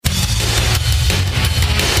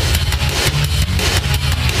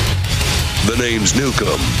The name's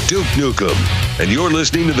Nukem, Duke Nukem, and you're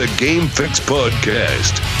listening to the Game Fix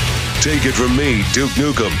Podcast. Take it from me, Duke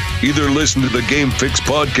Nukem. Either listen to the Game Fix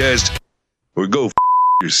Podcast or go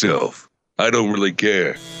yourself. I don't really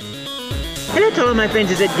care. Hello to all my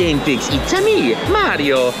friends at Game Fix. It's me,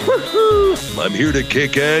 Mario. Woohoo! I'm here to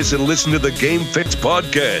kick ass and listen to the Game Fix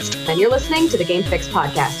Podcast. And you're listening to the Game Fix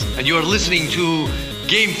Podcast. And you're listening to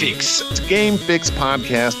Game Fix. It's Game Fix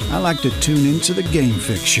Podcast. I like to tune into the Game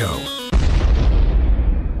Fix show.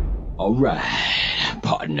 All right,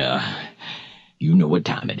 partner. You know what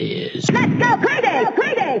time it is. Let's go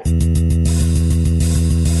crazy!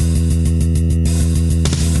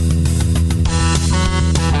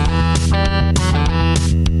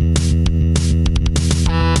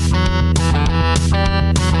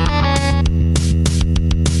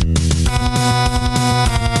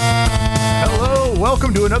 Hello,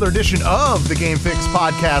 welcome to another edition of the Game Fix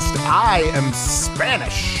Podcast. I am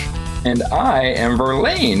Spanish. And I am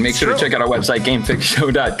Verlaine. Make sure to check out our website,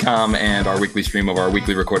 GameFixShow.com, and our weekly stream of our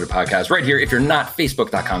weekly recorded podcast right here. If you're not,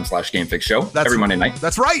 Facebook.com/GameFixShow every Monday night.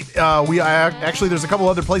 That's right. Actually, there's a couple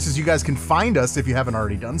other places you guys can find us if you haven't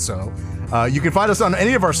already done so. You can find us on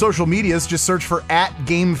any of our social medias. Just search for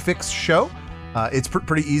 @GameFixShow. It's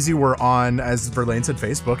pretty easy. We're on, as Verlaine said,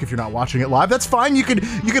 Facebook. If you're not watching it live, that's fine. You could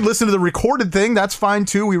listen to the recorded thing. That's fine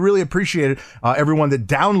too. We really appreciate it. Everyone that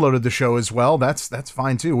downloaded the show as well. That's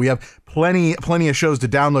fine too. We have plenty of shows to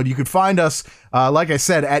download. You could find us, like I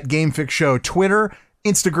said, at Game Fix Show, Twitter,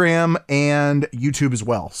 Instagram, and YouTube as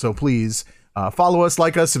well. So please follow us,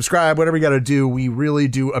 like us, subscribe, whatever you got to do. We really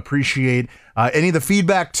do appreciate any of the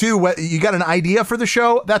feedback too. What, you got an idea for the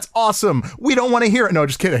show? That's awesome. We don't want to hear it. No,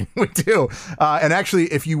 just kidding. We do. And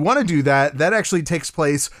actually, if you want to do that, that actually takes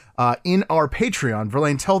place in our Patreon.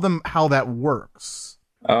 Verlaine, tell them how that works.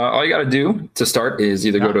 All you got to do to start is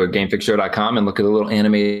either go to GameFixShow.com and look at the little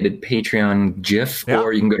animated Patreon GIF,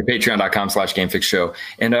 or you can go to Patreon.com/GameFixShow.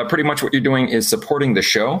 And pretty much what you're doing is supporting the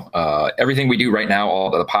show. Everything we do right now,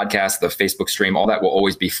 all the podcasts, the Facebook stream, all that will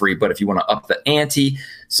always be free. But if you want to up the ante,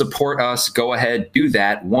 support us, go ahead, do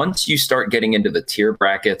that. Once you start getting into the tier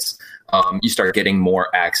brackets, you start getting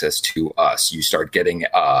more access to us. You start getting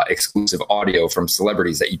exclusive audio from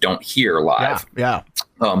celebrities that you don't hear live. Yeah.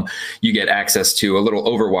 You get access to a little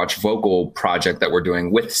Overwatch vocal project that we're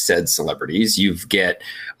doing with said celebrities. You get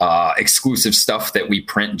exclusive stuff that we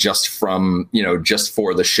print just for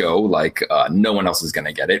the show. Like no one else is going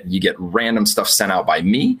to get it. You get random stuff sent out by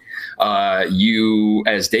me. You,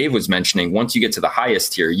 as Dave was mentioning, once you get to the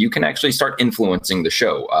highest tier, you can actually start influencing the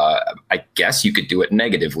show. I guess you could do it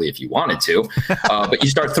negatively if you wanted to, but you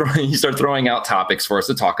start throwing out topics for us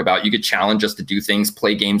to talk about. You could challenge us to do things,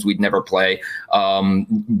 play games we'd never play.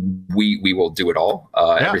 We will do it all.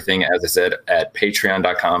 Everything, as I said, at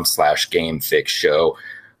Patreon.com/GameFixShow.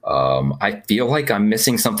 I feel like I'm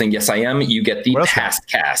missing something. Yes, I am. You get the past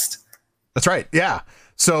cast. That's right. Yeah.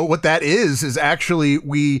 So what that is actually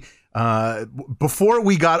we. Before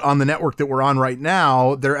we got on the network that we're on right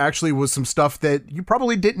now, there actually was some stuff that you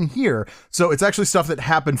probably didn't hear. So it's actually stuff that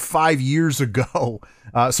happened 5 years ago.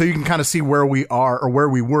 So you can kind of see where we are, or where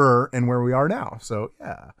we were, and where we are now. So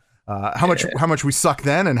yeah, how much we suck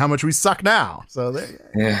then and how much we suck now. So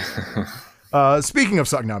speaking of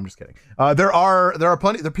suck, no, I'm just kidding. There are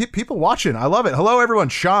plenty of people watching. I love it. Hello, everyone.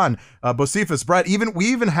 Sean, Bocephus, Brett. We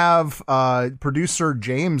even have producer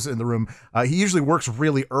James in the room. He usually works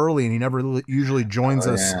really early, and he never usually joins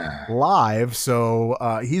us live. So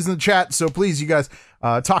he's in the chat. So please, you guys,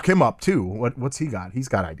 talk him up too. What's he got? He's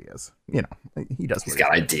got ideas. You know, he does. He's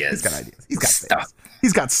got ideas. He's got stuff.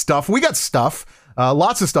 He's got stuff. We got stuff.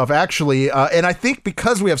 Lots of stuff actually. And I think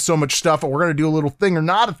because we have so much stuff, we're going to do a little thing or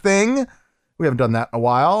not a thing. We haven't done that in a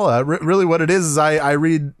while. Really what it is I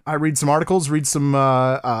read some articles, read some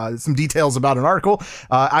details about an article.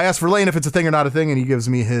 I ask Verlaine if it's a thing or not a thing, and he gives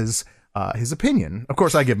me his opinion. Of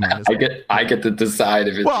course, I give mine. I get to decide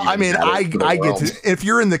if it's. Well, I mean, I get to. If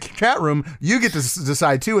you're in the chat room, you get to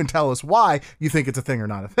decide too, and tell us why you think it's a thing or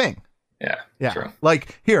not a thing. Yeah. True.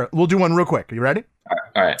 Like here, we'll do one real quick. Are you ready?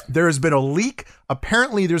 All right. There has been a leak.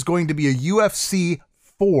 Apparently, there's going to be a UFC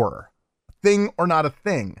 4. Thing or not a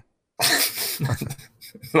thing?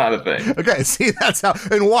 It's not a thing. Okay, see, that's how.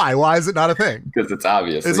 And why? Why is it not a thing? Because it's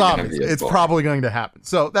obvious. It's obvious. It's probably going to happen.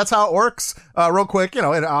 So that's how it works. Real quick, and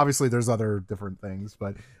obviously there's other different things,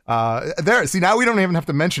 but there. See, now we don't even have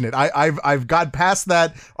to mention it. I've got past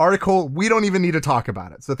that article. We don't even need to talk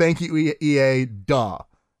about it. So thank you, EA. Duh.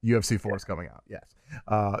 UFC 4 is coming out. Yes.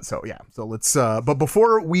 So let's. But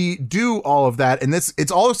before we do all of that, and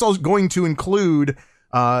it's also going to include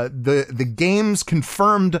the games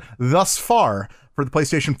confirmed thus far for the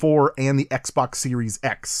PlayStation 4 and the Xbox Series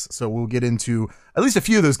X. So we'll get into at least a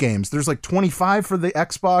few of those games. There's like 25 for the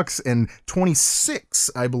Xbox and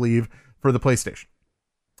 26, I believe, for the PlayStation.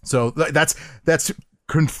 So that's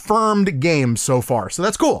confirmed games so far. So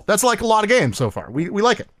that's cool. That's like a lot of games so far. We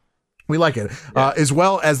like it. We like it, as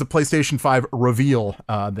well as the PlayStation 5 reveal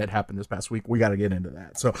that happened this past week. We got to get into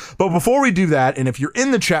that. So, but before we do that, and if you're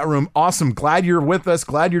in the chat room, awesome. Glad you're with us.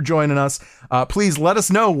 Glad you're joining us. Please let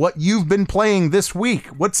us know what you've been playing this week.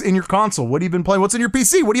 What's in your console? What have you been playing? What's in your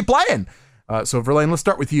PC? What are you playing? So, Verlaine, let's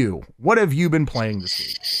start with you. What have you been playing this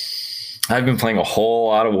week? I've been playing a whole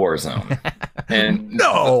lot of Warzone. And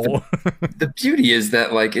no, the beauty is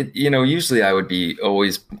that, like, usually I would be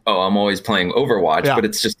I'm always playing Overwatch, but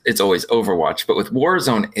it's always Overwatch. But with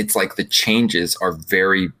Warzone, it's like the changes are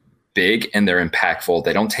very big and they're impactful.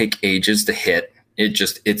 They don't take ages to hit.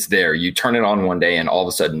 It's there. You turn it on one day and all of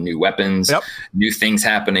a sudden new weapons, new things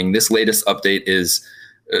happening. This latest update is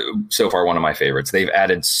so far one of my favorites. They've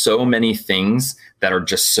added so many things that are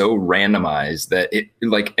just so randomized that it,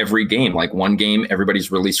 like every game, like one game,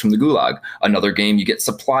 everybody's released from the gulag. Another game, you get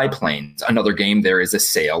supply planes. Another game, there is a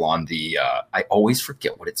sale on the, I always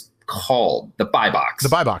forget what it's called, the buy box. The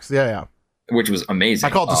buy box, yeah. Which was amazing.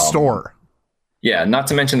 I call it the store. Yeah, not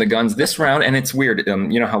to mention the guns this round, and it's weird.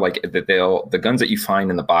 You know how like the guns that you find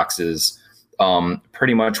in the boxes,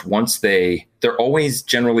 pretty much once they're always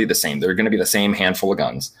generally the same. They're going to be the same handful of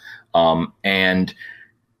guns, and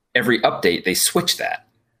every update they switch that.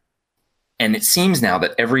 And it seems now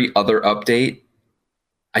that every other update,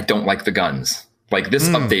 I don't like the guns. Like this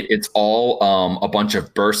update, it's all a bunch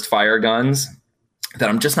of burst fire guns that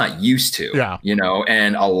I'm just not used to. Yeah,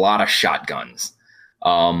 and a lot of shotguns.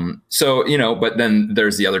 So, but then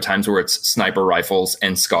there's the other times where it's sniper rifles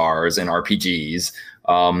and scars and RPGs.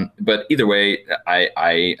 But either way,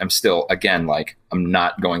 I am still, again, like I'm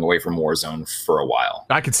not going away from Warzone for a while.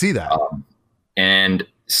 I could see that. And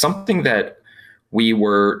something that we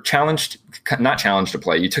were not challenged to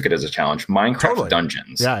play. You took it as a challenge. Minecraft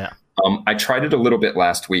Dungeons. Yeah. I tried it a little bit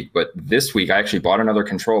last week, but this week I actually bought another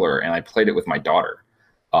controller and I played it with my daughter.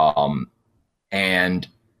 And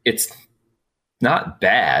it's not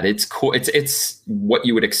bad. It's cool. It's what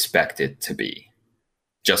you would expect it to be,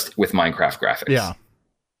 just with Minecraft graphics. Yeah.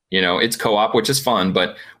 It's co-op, which is fun,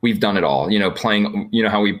 but we've done it all. Playing,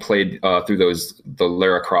 how we played through the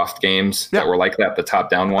Lara Croft games that were like that, the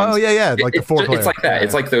top-down ones. Oh, yeah. Like the 4 player. It's like that. Yeah.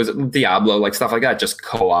 It's like those Diablo, like stuff like that, just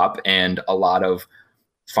co-op, and a lot of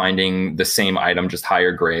finding the same item, just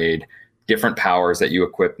higher grade, different powers that you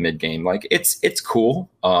equip mid-game. Like it's cool.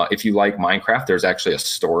 If you like Minecraft, there's actually a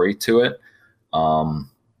story to it.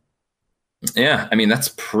 Yeah, I mean,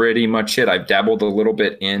 that's pretty much it. I've dabbled a little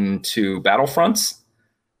bit into Battlefronts,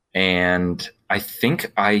 and I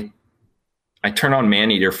think I turned on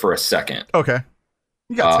Maneater for a second. Okay.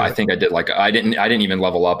 I think I did I didn't even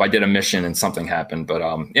level up. I did a mission and something happened, but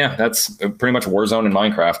yeah, that's pretty much Warzone and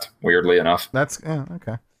Minecraft, weirdly enough.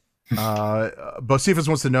 Okay. Bocephus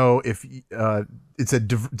wants to know if it said,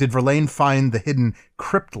 did Verlaine find the hidden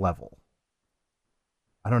crypt level?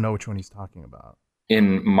 I don't know which one he's talking about.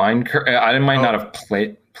 In Minecraft, I might not have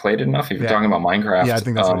played it enough. If you're talking about Minecraft, yeah, I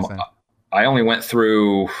think that's what he's saying. I only went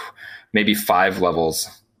through maybe 5 levels.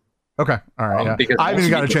 Okay, all right. Because I haven't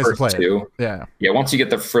even got a chance to play it. Yeah. Once you get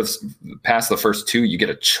past the first 2, you get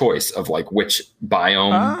a choice of like which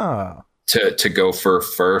biome to go for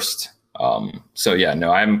first. So yeah,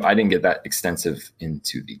 no, I didn't get that extensive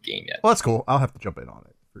into the game yet. Well, that's cool. I'll have to jump in on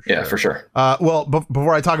it. For sure. Yeah, for sure. Well,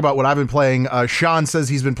 before I talk about what I've been playing, Sean says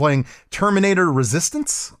he's been playing Terminator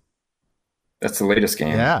Resistance. That's the latest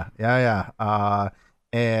game. Yeah.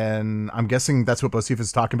 And I'm guessing that's what Bocephus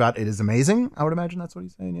is talking about. It is amazing. I would imagine that's what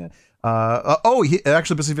he's saying. Yeah.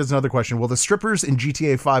 Actually, Bocephus has another question. Will the strippers in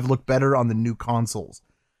GTA 5 look better on the new consoles?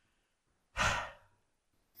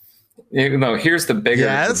 Here's the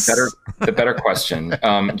the better question.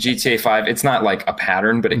 GTA 5, it's not like a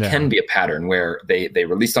pattern, but it can be a pattern where they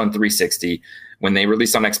released on 360. When they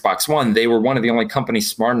released on Xbox One, they were one of the only companies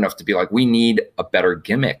smart enough to be like, we need a better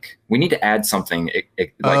gimmick. We need to add something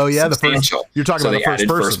substantial. You're talking about the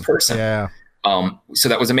first person. Yeah. So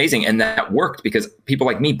that was amazing. And that worked because people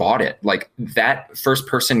like me bought it. Like that first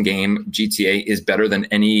person game, GTA, is better than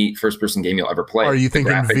any first person game you'll ever play. Are you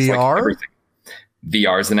thinking VR?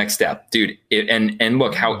 VR is the next step, dude. And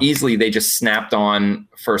look how easily they just snapped on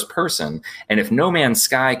first person. And if No Man's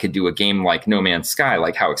Sky could do a game like No Man's Sky,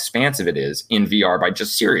 like how expansive it is in VR, by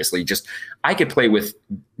I could play with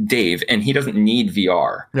Dave and he doesn't need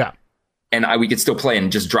VR. Yeah. And we could still play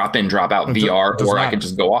and just drop in, drop out VR, or I could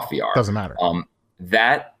just go off VR. Doesn't matter.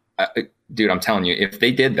 Dude, I'm telling you, if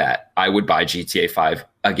they did that, I would buy GTA 5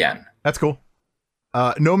 again. That's cool.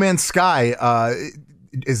 No Man's Sky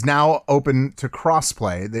is now open to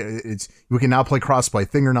crossplay. We can now play crossplay.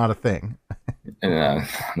 Thing or not a thing?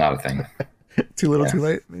 Not a thing. Too little, too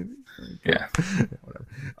late. Maybe. Yeah.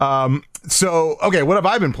 Whatever. So okay, what have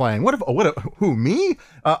I been playing? Who me?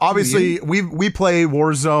 Obviously, we play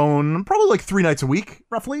Warzone probably like 3 nights a week,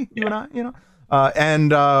 roughly. You and I,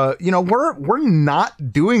 and we're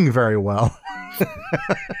not doing very well.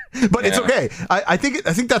 But it's okay. I think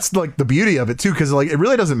that's like the beauty of it too, because like it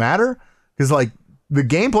really doesn't matter, because like the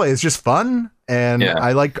gameplay is just fun, and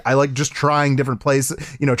I like just trying different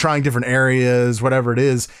places, trying different areas, whatever it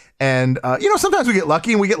is. And sometimes we get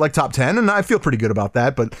lucky and we get like top 10, and I feel pretty good about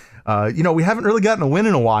that. But we haven't really gotten a win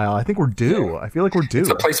in a while. I think we're due. I feel like we're due. It's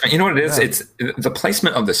the placement. You know what it is? Yeah. It's the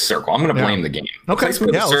placement of the circle. I'm going to blame the game. Okay. Let's do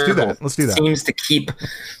that. Let's do that. Seems to keep.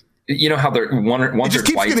 You know how they're once or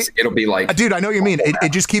twice it'll be like, dude, I know what you mean.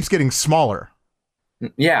 It just keeps getting smaller.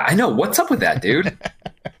 Yeah, I know. What's up with that, dude?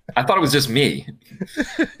 I thought it was just me.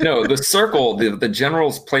 No, the circle, the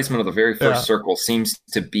general placement of the very first circle seems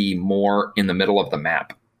to be more in the middle of the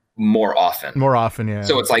map more often. Yeah.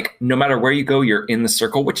 So it's like no matter where you go, you're in the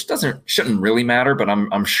circle, which shouldn't really matter. But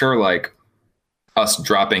I'm sure like us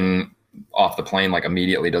dropping off the plane like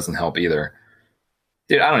immediately doesn't help either.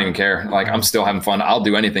 Dude, I don't even care. Like, I'm still having fun. I'll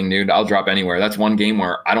do anything, dude. I'll drop anywhere. That's one game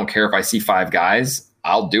where I don't care if I see 5 guys.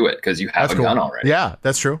 I'll do it because you have a gun already. Yeah,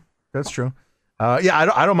 that's true.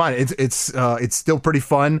 I don't mind. It's still pretty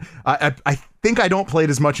fun. I think I don't play it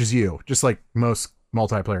as much as you, just like most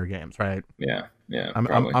multiplayer games, right? Yeah.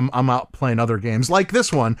 I'm out playing other games like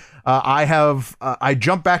this one. I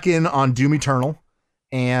jumped back in on Doom Eternal.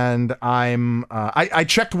 And I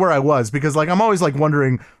checked where I was, because like I'm always like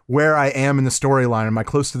wondering where I am in the storyline. Am I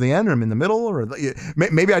close to the end, or am I in the middle, or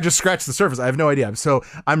maybe I just scratched the surface? I have no idea. So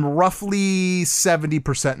I'm roughly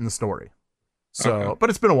 70% in the story. So, But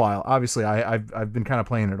it's been a while. Obviously, I've been kind of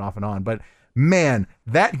playing it off and on. But man,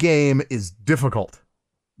 that game is difficult.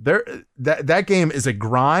 That game is a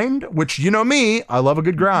grind, which me, I love a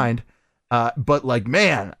good grind. But like,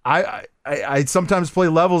 man, I sometimes play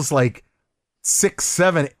levels like 6,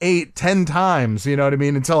 7, 8, 10 times, you know what I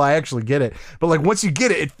mean, until I actually get it. But like once you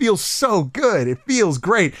get it, it feels so good. It feels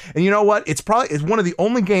great. And you know what? It's one of the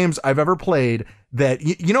only games I've ever played that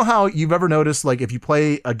you know how you've ever noticed, like if you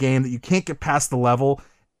play a game that you can't get past the level,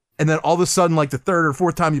 and then all of a sudden like the 3rd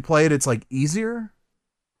or 4th time you play it, it's like easier.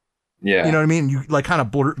 Yeah. You know what I mean? You like kind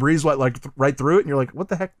of breeze like right through it, and you're like, what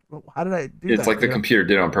the heck? How did I do that? It's like the computer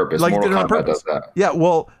did it on purpose. Like Mortal did it on Kombat purpose. does that. Yeah.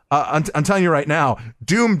 Well, I'm telling you right now,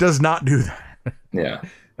 Doom does not do that. Yeah.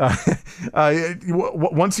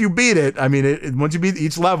 Once you beat it, I mean, once you beat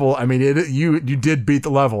each level, I mean, you did beat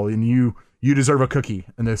the level, and you deserve a cookie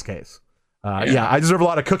in this case. I deserve a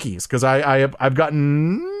lot of cookies, because I've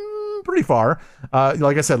gotten pretty far.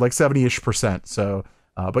 Like I said, like 70-ish%. So,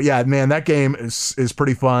 but yeah, man, that game is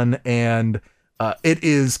pretty fun, and it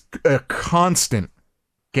is a constant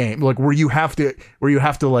game, like where you have to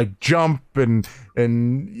like jump and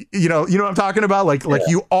you know what I'm talking about, like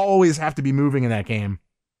you always have to be moving in that game,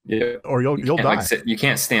 or you'll die. Like, you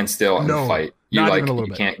can't stand still and fight. You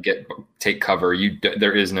can't take cover.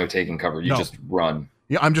 There is no taking cover. You just run.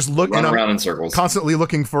 Yeah, I'm just looking around in circles, constantly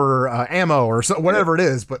looking for ammo or whatever it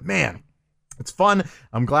is. But man, it's fun.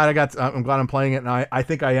 I'm glad I'm playing it, and I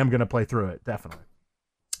think I am going to play through it. Definitely,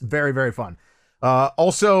 very, very fun.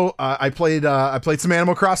 Also, I played some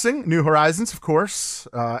Animal Crossing New Horizons, of course,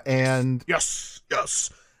 and yes,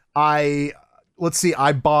 I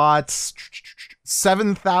bought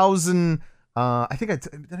 7,000. I think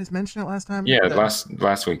did I mention it last time? Yeah,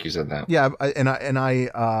 last week you said that. Yeah,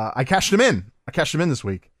 I cashed them in. I cashed them in this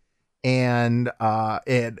week, and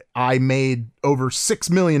I made over 6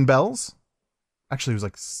 million bells. Actually, it was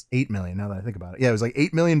like 8 million. Now that I think about it, yeah, it was like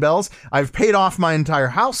 8 million bells. I've paid off my entire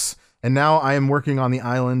house. And now I am working on the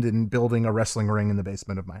island and building a wrestling ring in the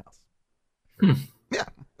basement of my house. Yeah,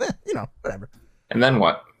 whatever. And then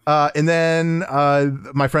what? And then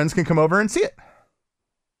my friends can come over and see it.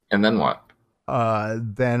 And then what?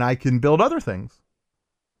 Then I can build other things.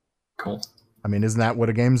 Cool. I mean, isn't that what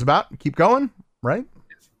a game's about? Keep going, right?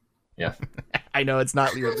 Yeah. I know it's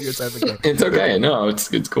not your type of game. It's okay. No, it's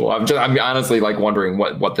cool. I'm honestly like wondering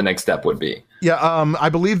what the next step would be. Yeah. I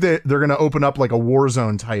believe that they're going to open up like a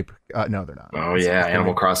Warzone type. No, they're not. Oh yeah.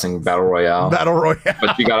 Animal Crossing Battle Royale.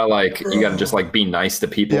 But you gotta just like be nice to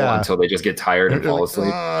people until they just get tired and fall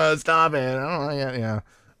asleep. Stop it. Yeah.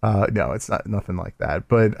 No, it's nothing like that.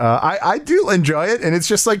 But I do enjoy it, and it's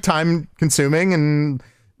just like time consuming and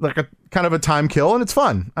like a kind of a time kill, and it's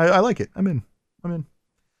fun. I like it. I'm in.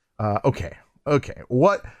 Okay.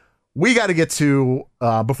 What we got to get to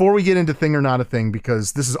before we get into thing or not a thing,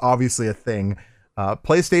 because this is obviously a thing.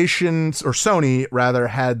 PlayStation, or Sony rather,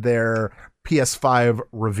 had their PS5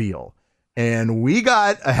 reveal, and we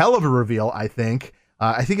got a hell of a reveal. I think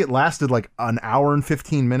it lasted like an hour and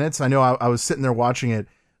 15 minutes. I know I was sitting there watching it,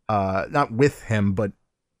 not with him, but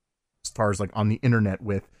as far as like on the internet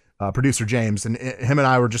with producer James, and him and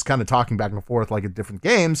I were just kind of talking back and forth like at different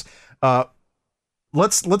games.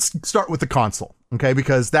 Let's start with the console, okay?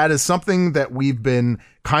 Because that is something that we've been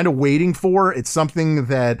kind of waiting for. It's something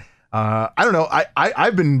that I don't know.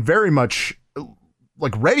 I've been very much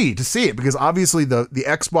like ready to see it, because obviously the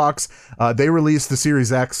Xbox, they released the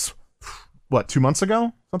Series X, 2 months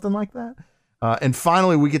ago, something like that. And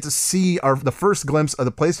finally we get to see the first glimpse of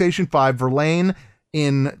the PlayStation 5 Verlaine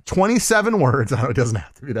in 27 words. I know it doesn't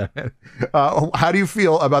have to be that many. How do you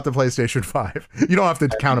feel about the PlayStation 5? You don't have to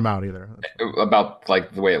count them out either. About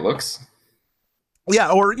like the way it looks. Yeah,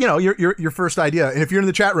 or your first idea. And if you're in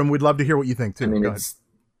the chat room, we'd love to hear what you think too. I mean,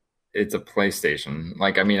 it's a PlayStation.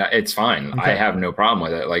 Like, I mean, it's fine. Okay. I have no problem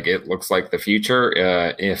with it. Like, it looks like the future.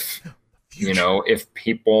 If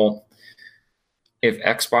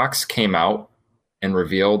Xbox came out and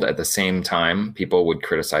revealed at the same time, people would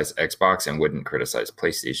criticize Xbox and wouldn't criticize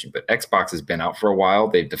PlayStation. But Xbox has been out for a while.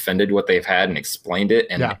 They've defended what they've had and explained it.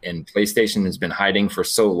 And PlayStation has been hiding for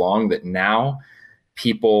so long that now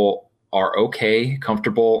people are okay,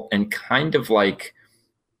 comfortable, and kind of like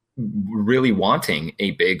really wanting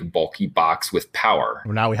a big bulky box with power.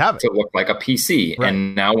 Well, now we have it to look like a PC. Right.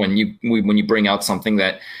 And now when you bring out something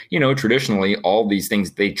that, traditionally all these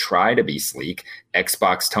things, they try to be sleek.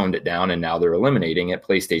 Xbox toned it down and now they're eliminating it.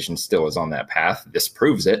 PlayStation still is on that path. This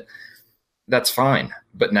proves it. That's fine.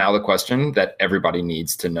 But now the question that everybody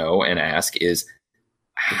needs to know and ask is,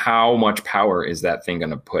 how much power is that thing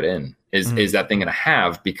going to put in? Is that thing going to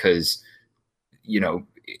have? Because,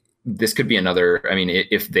 this could be another. I mean,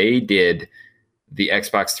 if they did the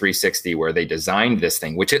Xbox 360 where they designed this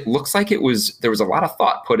thing, which it looks like there was a lot of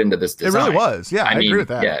thought put into this design. It really was. Yeah, I agree with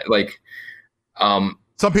that. Yeah, like some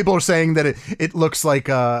people are saying that it looks like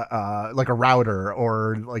a router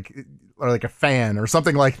or like a fan or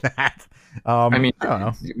something like that. I don't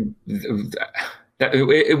know.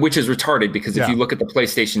 Which is retarded, because if you look at the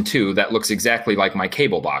PlayStation 2, that looks exactly like my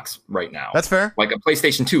cable box right now. That's fair. Like a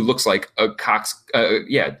PlayStation 2 looks like a Cox.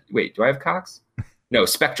 Wait, do I have Cox? No,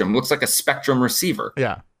 Spectrum. Looks like a Spectrum receiver.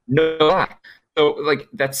 Yeah. No. So like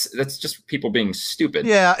that's just people being stupid.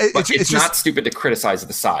 Yeah, it's not stupid to criticize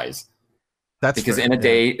the size. That's because fair. in a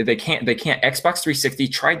day they can't. Xbox 360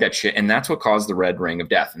 tried that shit, and that's what caused the red ring of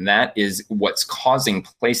death, and that is what's causing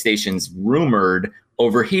PlayStation's rumored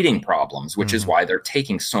overheating problems, which is why they're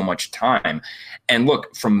taking so much time. And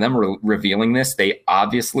look, from them revealing this, they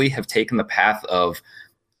obviously have taken the path of,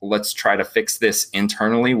 let's try to fix this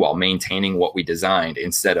internally while maintaining what we designed,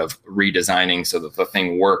 instead of redesigning so that the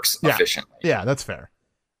thing works efficiently. Yeah, that's fair.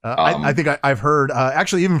 I think I've heard,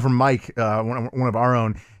 actually, even from Mike, one of our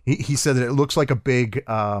own, he said that it looks like a big,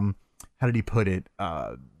 how did he put it?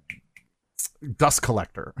 Dust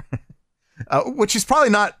collector, which is probably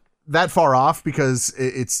not that far off, because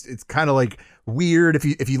it's kind of like weird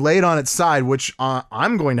if you lay it on its side, which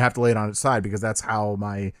I'm going to have to lay it on its side, because that's how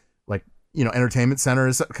my entertainment center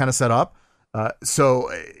is kind of set up. So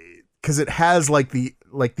because it has like the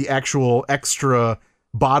actual extra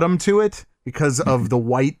bottom to it because of the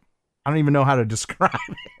white. I don't even know how to describe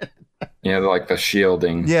it. Yeah, like the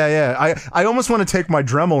shielding. Yeah. I almost want to take my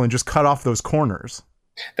Dremel and just cut off those corners.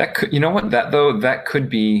 That could, that could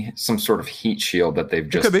be some sort of heat shield that they've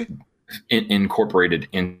just incorporated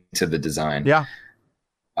into the design. Yeah.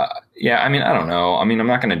 I mean, I don't know. I mean, I'm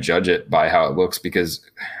not going to judge it by how it looks, because,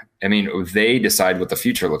 I mean, they decide what the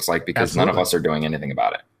future looks like, because none of us are doing anything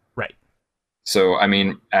about it. Right. So, I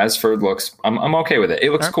mean, as for looks, I'm okay with it.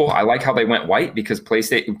 It looks cool. I like how they went white, because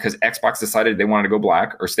Xbox decided they wanted to go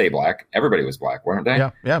black or stay black. Everybody was black, weren't they?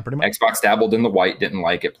 Yeah, pretty much. Xbox dabbled in the white, didn't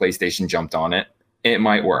like it. PlayStation jumped on it. It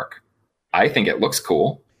might work. I think it looks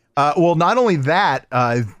cool. Well, not only that,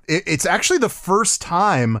 it's actually the first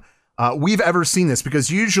time we've ever seen this,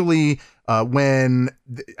 because usually it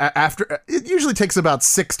usually takes about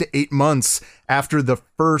 6 to 8 months after the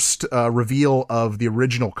first reveal of the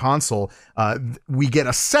original console, we get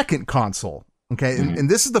a second console. Okay. Mm-hmm.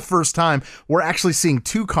 And this is the first time we're actually seeing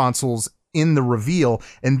two consoles in the reveal.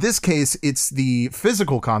 In this case, it's the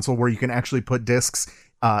physical console where you can actually put discs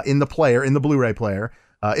in the Blu-ray player.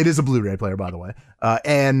 It is a Blu-ray player, by the way.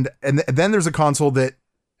 And then there's a console that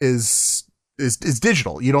is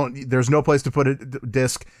digital. There's no place to put a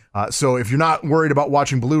disc. So if you're not worried about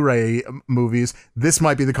watching Blu-ray movies, this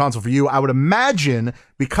might be the console for you. I would imagine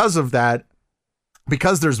because of that,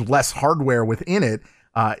 because there's less hardware within it,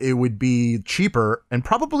 it would be cheaper and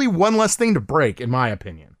probably one less thing to break, in my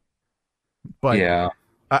opinion. But yeah.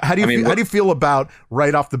 How do you feel about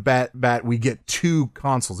right off the bat we get 2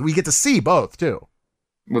 consoles? We get to see both too.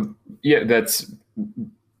 Well, yeah,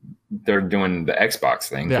 they're doing the Xbox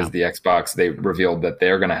thing, because the Xbox, they revealed that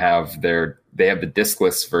they're going to have they have the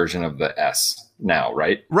discless version of the S now,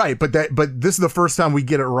 right? Right, but this is the first time we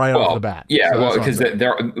get it right off the bat. Yeah, so because it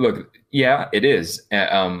is,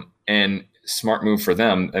 and smart move for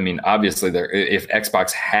them. I mean, obviously, if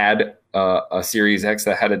Xbox had a Series X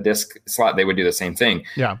that had a disc slot, they would do the same thing.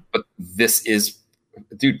 Yeah, but PlayStation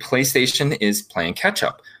is playing catch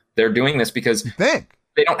up. They're doing this because they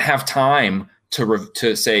don't have time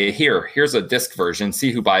to say, here's a disc version,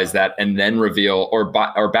 see who buys that, and then reveal,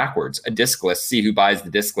 or backwards, a discless, see who buys the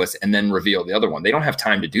discless, and then reveal the other one. They don't have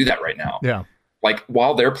time to do that right now. Yeah. Like,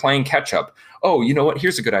 while they're playing catch up, oh, you know what?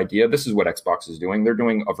 Here's a good idea. This is what Xbox is doing. They're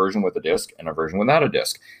doing a version with a disc and a version without a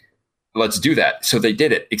disc. Let's do that. So they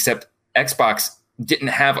did it, except Xbox didn't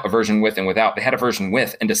have a version with and without. They had a version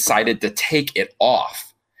with and decided to take it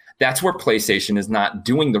off. That's where PlayStation is not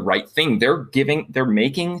doing the right thing. They're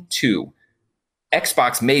making 2.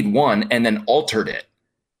 Xbox made 1 and then altered it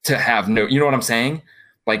to have no, you know what I'm saying?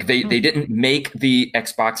 Like they didn't make the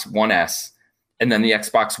Xbox One S and then the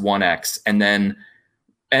Xbox One X and then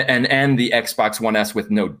and the Xbox One S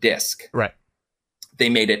with no disc. Right. They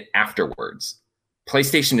made it afterwards.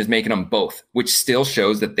 PlayStation is making them both, which still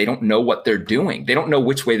shows that they don't know what they're doing. They don't know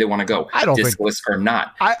which way they want to go. I don't discless or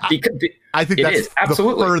not. I think that's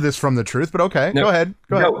absolutely the furthest from the truth, but okay. Go ahead.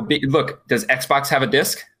 Look, does Xbox have a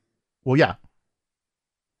disc? Well, yeah.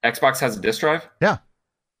 Xbox has a disc drive? Yeah.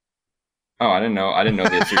 Oh, I didn't know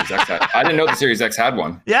the Series X had. I didn't know the Series X had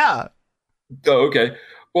one. Yeah. Oh, okay.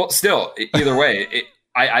 Well, still, either way,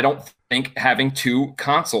 I don't think having 2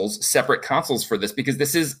 consoles, separate consoles for this, because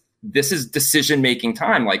this is decision-making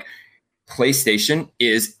time. Like, PlayStation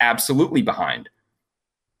is absolutely behind.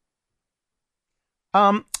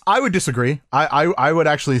 I would disagree. I would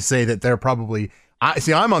actually say that they're probably.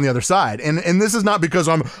 I'm on the other side, and this is not because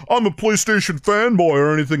I'm a PlayStation fanboy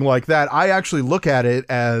or anything like that. I actually look at it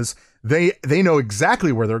as they know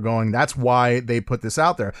exactly where they're going. That's why they put this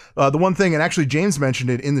out there. The one thing, and actually James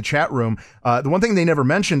mentioned it in the chat room, the one thing they never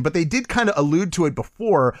mentioned, but they did kind of allude to it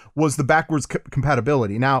before, was the backwards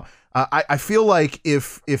compatibility. Now, I feel like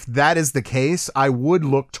if that is the case, I would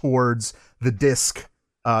look towards the disc,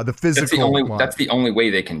 the physical. That's the only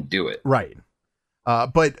way they can do it. Right.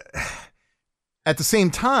 But at the same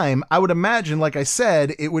time, I would imagine, like I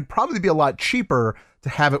said, it would probably be a lot cheaper to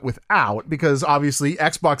have it without, because obviously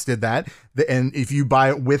Xbox did that. And if you buy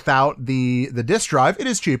it without the disc drive, it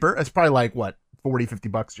is cheaper. It's probably like, what,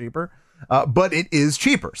 $40-50 cheaper? But it is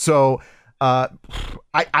cheaper. So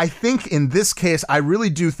I think in this case, I really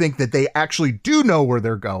do think that they actually do know where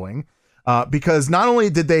they're going, because not only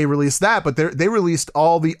did they release that, but they released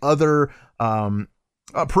all the other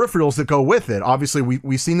peripherals that go with it. Obviously,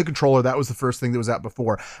 we've seen the controller. That was the first thing that was out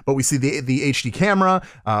before, but we see the HD camera.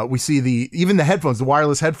 We see even the headphones, the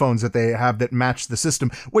wireless headphones that they have that match the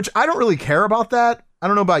system, which I don't really care about that. I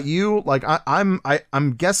don't know about you. Like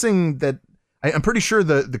I'm guessing that I'm pretty sure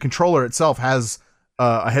the controller itself has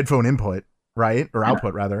a headphone input, right? Or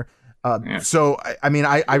output rather. So I mean,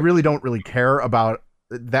 I really don't really care about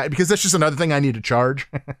that, because that's just another thing I need to charge.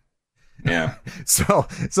 Yeah. So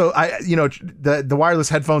I, the wireless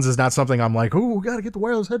headphones is not something I'm like, oh, we got to get the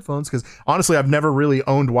wireless headphones, because honestly, I've never really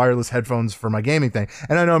owned wireless headphones for my gaming thing.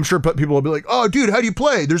 And I know I'm sure people will be like, oh, dude, how do you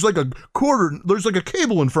play? There's like a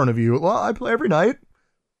cable in front of you. Well, I play every night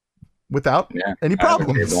without any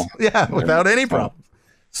problems. Without any problems.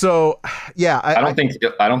 So, yeah, I don't think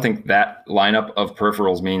that lineup of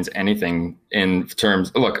peripherals means anything in terms.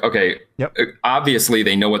 Look, okay, obviously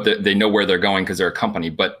they know where they're going because they're a company,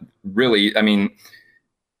 but really, I mean,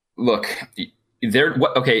 look,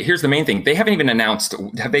 here's the main thing. They haven't even announced.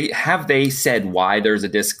 Have they said why there's a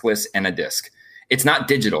discless and a disc? It's not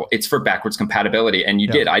digital. It's for backwards compatibility. And you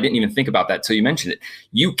did. I didn't even think about that till you mentioned it.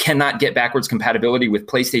 You cannot get backwards compatibility with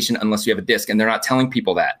PlayStation unless you have a disc, and they're not telling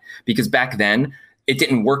people that, because back then it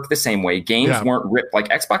didn't work the same way. Games weren't ripped. Like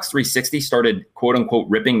Xbox 360 started quote unquote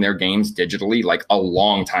ripping their games digitally like a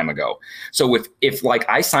long time ago. So if like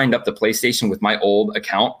I signed up the PlayStation with my old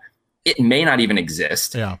account, it may not even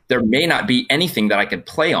exist. Yeah. There may not be anything that I could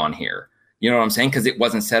play on here. You know what I'm saying? Because it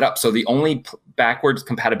wasn't set up. So the only backwards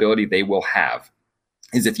compatibility they will have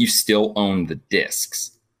is if you still own the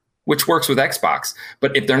discs, which works with Xbox.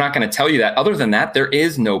 But if they're not going to tell you that, other than that, there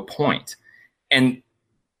is no point. And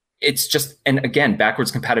it's just, and again,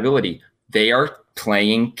 backwards compatibility, they are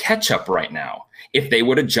playing catch up right now. If they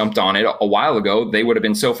would have jumped on it a while ago, they would have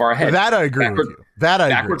been so far ahead. That I agree with you. That I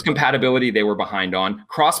Backwards agree. compatibility, they were behind on.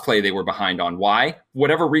 Crossplay, they were behind on. Why?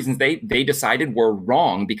 Whatever reasons they decided were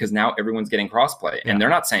wrong, because now everyone's getting crossplay, and they're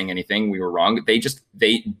not saying anything we were wrong.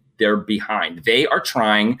 They're behind. They are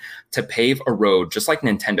trying to pave a road, just like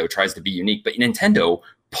Nintendo tries to be unique, but Nintendo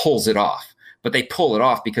pulls it off. But they pull it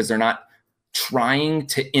off because they're not trying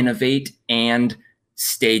to innovate and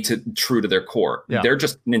stay true to their core. Yeah.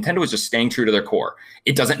 Nintendo is just staying true to their core.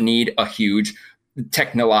 It doesn't need a huge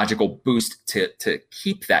technological boost to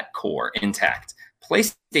keep that core intact.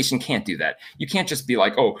 PlayStation can't do that. You can't just be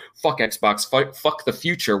like, oh, fuck Xbox, fuck the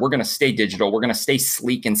future. We're going to stay digital. We're going to stay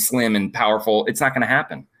sleek and slim and powerful. It's not going to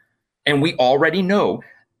happen. And we already know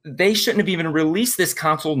they shouldn't have even released this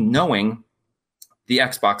console knowing the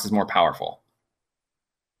Xbox is more powerful.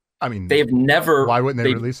 I mean, they've never. Why wouldn't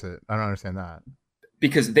they release it? I don't understand that.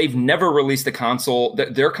 Because they've never released a console.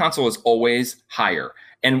 Their console is always higher.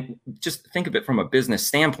 And just think of it from a business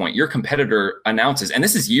standpoint. Your competitor announces, and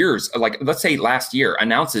this is years, like let's say last year,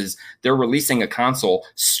 announces they're releasing a console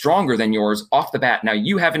stronger than yours off the bat. Now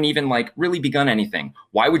you haven't even like really begun anything.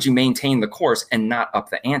 Why would you maintain the course and not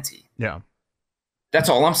up the ante? Yeah. That's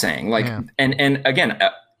all I'm saying. Like, and again,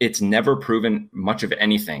 it's never proven much of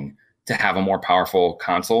anything to have a more powerful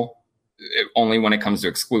console, only when it comes to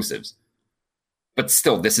exclusives. But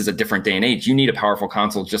still, this is a different day and age. You need a powerful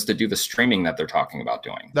console just to do the streaming that they're talking about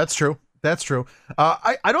doing. That's true. That's true.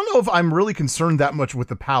 I don't know if I'm really concerned that much with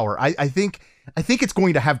the power. I think it's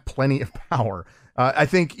going to have plenty of power. I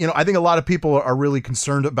think a lot of people are really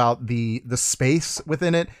concerned about the space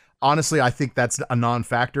within it. Honestly, I think that's a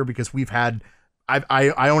non-factor because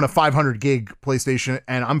I own a 500 gig PlayStation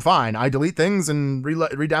and I'm fine. I delete things and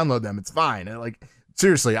re-download them. It's fine.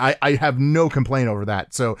 Seriously, I have no complaint over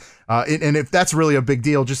that. So, and if that's really a big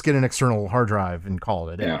deal, just get an external hard drive and call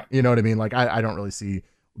it. Yeah. You know what I mean? Like, I don't really see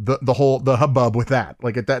the hubbub with that.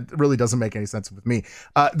 Like, that really doesn't make any sense with me.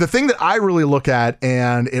 The thing that I really look at,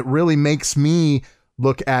 and it really makes me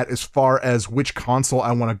look at as far as which console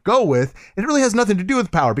I want to go with, it really has nothing to do with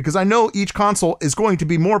power, because I know each console is going to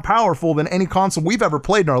be more powerful than any console we've ever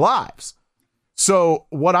played in our lives. So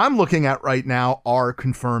what I'm looking at right now are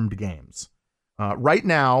confirmed games. Right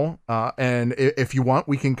now, and if you want,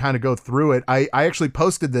 we can kind of go through it. I actually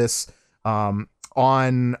posted this on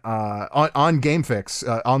GameFix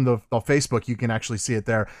on the Facebook. You can actually see it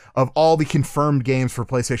there, of all the confirmed games for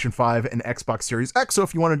PlayStation 5 and Xbox Series X. So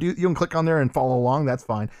if you want to you can click on there and follow along. That's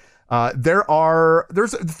fine. There's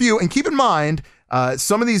a few, and keep in mind,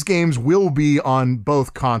 some of these games will be on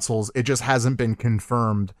both consoles. It just hasn't been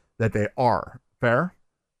confirmed that they are. Fair?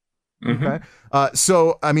 Mm-hmm. Okay.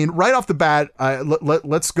 So I mean, right off the bat,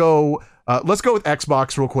 let's go with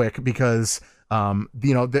Xbox real quick, because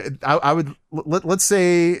let's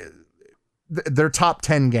say their top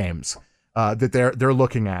 10 games that they're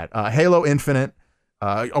looking at. Halo Infinite.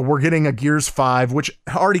 We're getting a Gears 5, which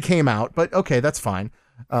already came out, but okay, that's fine.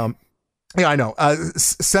 Yeah, I know.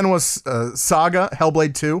 Senua's Saga,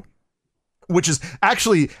 Hellblade 2, which is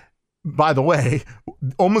actually, by the way,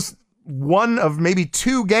 almost one of maybe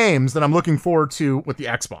two games that I'm looking forward to with the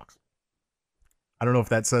Xbox. I don't know if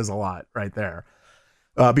that says a lot right there.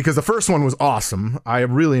 Because the first one was awesome. I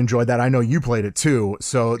really enjoyed that. I know you played it too.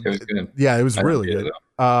 So it was good. Yeah, it was really good.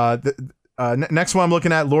 Next one I'm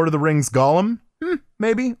looking at, Lord of the Rings Gollum.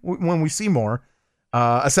 Maybe when we see more.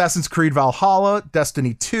 Assassin's Creed Valhalla,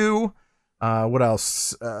 Destiny 2. What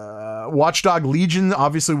else? Watchdog Legion.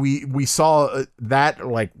 Obviously we saw that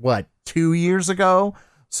like 2 years ago.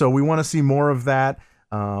 So we want to see more of that.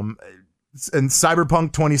 And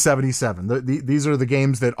Cyberpunk 2077. These are the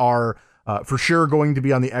games that are for sure going to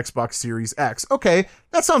be on the Xbox Series X. Okay,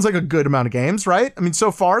 that sounds like a good amount of games, right? I mean,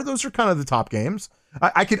 so far, those are kind of the top games.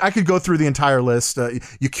 I could go through the entire list.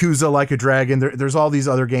 Yakuza Like a Dragon. There's all these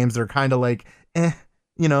other games that are kind of like,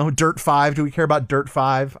 Dirt 5. Do we care about Dirt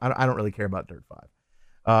 5? I don't really care about Dirt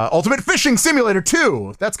 5. Ultimate Fishing Simulator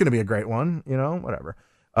 2. That's going to be a great one, whatever.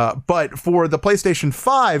 But for the PlayStation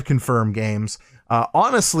 5 confirmed games,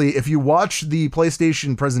 honestly, if you watch the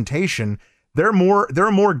PlayStation presentation, there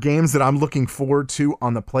are more games that I'm looking forward to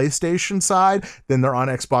on the PlayStation side than there on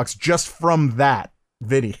Xbox, just from that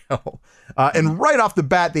video. And right off the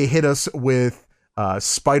bat, they hit us with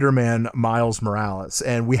Spider-Man Miles Morales.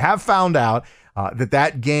 And we have found out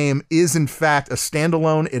that game is in fact a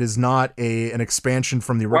standalone. It is not an expansion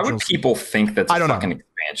from the original. Why would people think that's a fucking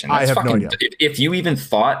expansion? That's I have fucking, no idea.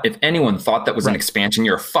 If anyone thought that was an expansion,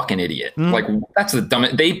 you're a fucking idiot. Mm-hmm. Like, that's the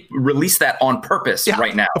dumbest. They released that on purpose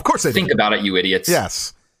right now. Of course they think did. about it, you idiots.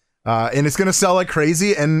 Yes. And it's going to sell like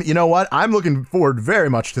crazy. And you know what? I'm looking forward very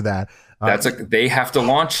much to that. They have to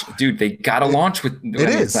launch, dude. They got to launch with. It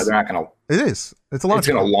is. They're not going to. It is. It's a launch. It's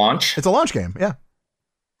going to game. launch. It's a launch game. Yeah.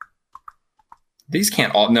 These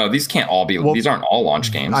can't all. No, these can't all be. Well, these aren't all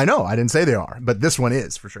launch games. I know. I didn't say they are, but this one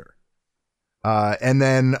is for sure. And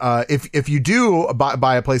then if you do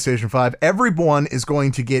buy a PlayStation 5, everyone is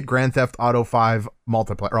going to get Grand Theft Auto 5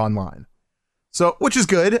 multiplayer online. So, which is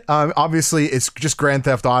good. Obviously, it's just Grand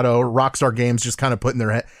Theft Auto. Rockstar Games just kind of putting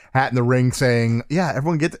their hat in the ring, saying, "Yeah,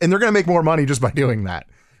 everyone gets," and they're going to make more money just by doing that.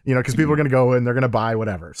 You know, because people are going to go and they're going to buy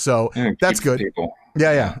whatever. So that's good. People.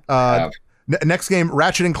 Yeah. Next game,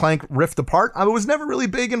 Ratchet and Clank Rift Apart. I was never really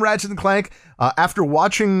big in Ratchet and Clank. After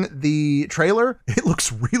watching the trailer, it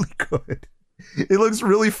looks really good. It looks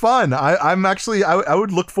really fun. I'm actually I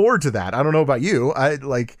would look forward to that. I don't know about you.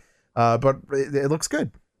 But it looks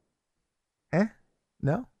good.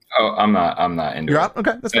 No. Oh, I'm not into it.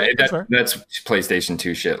 Okay, that's fair. That's PlayStation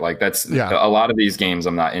 2 shit. Like a lot of these games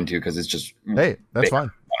I'm not into because it's just that's fine.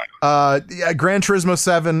 Gran Turismo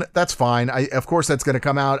 7, that's fine. Of course that's going to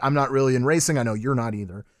come out. I'm not really in racing. I know you're not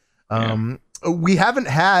either. We haven't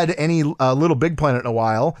had any Little Big Planet in a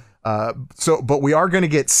while. But we are going to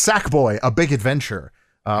get Sackboy: A Big Adventure,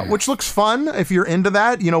 which looks fun if you're into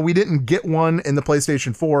that. You know, we didn't get one in the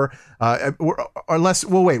PlayStation 4,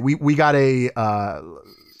 we got a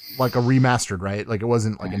like a remastered, right? Like it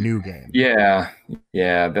wasn't like a new game. Yeah.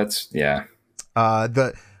 The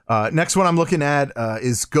next one I'm looking at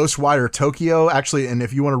is Ghostwire Tokyo. Actually, and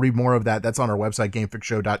if you want to read more of that, that's on our website,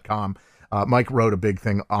 GameFixShow.com. Mike wrote a big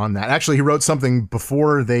thing on that. Actually, he wrote something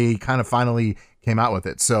before they kind of finally came out with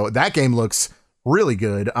it. So that game looks really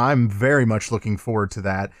good. I'm very much looking forward to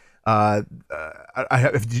that.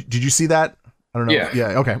 Did you see that? I don't know.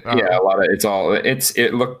 Yeah. Okay. A lot of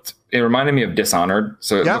it reminded me of Dishonored.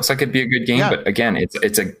 So it looks like it'd be a good game, but again,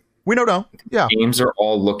 we don't know. Yeah. Games are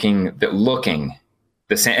all looking the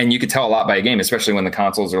same. And you could tell a lot by a game, especially when the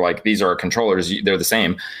consoles are like, these are controllers. They're the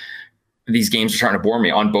same. These games are trying to bore me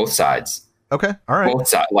on both sides. Okay. All right. Both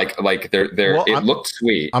sides. Like they're it looked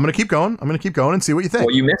sweet. I'm going to keep going. and see what you think.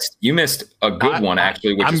 Well, you missed a good one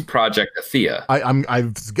actually, which is Project Athia.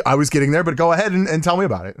 I was getting there, but go ahead and tell me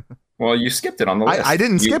about it. Well, you skipped it on the list. I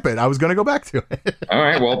didn't skip it. I was going to go back to it. All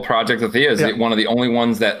right. Well, Project Athia is one of the only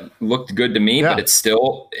ones that looked good to me, but it's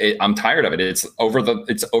still, I'm tired of it. It's over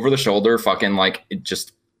the shoulder, fucking like it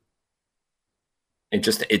just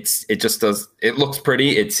does. It looks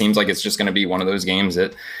pretty. It seems like it's just going to be one of those games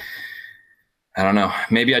that, I don't know.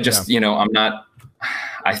 Maybe I just,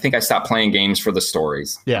 I think I stopped playing games for the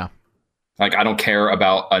stories. Yeah. Like, I don't care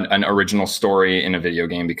about an original story in a video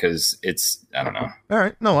game because I don't know. All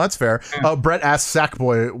right. No, that's fair. Brett asked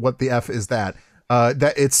Sackboy, what the F is that?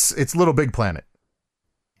 That it's Little Big Planet.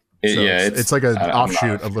 It's like an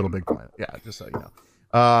offshoot of Little Big Planet. Yeah. Just so you know.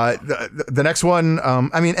 The next one,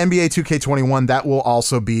 NBA 2K21, that will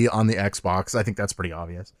also be on the Xbox. I think that's pretty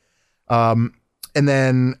obvious. And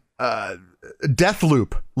then,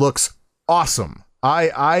 Deathloop looks awesome.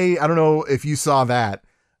 I don't know if you saw that,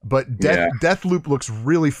 but Deathloop looks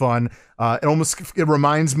really fun. It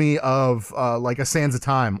reminds me of like a Sands of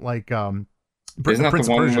Time, like isn't that Prince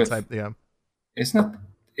the of one Persia with, type. Yeah,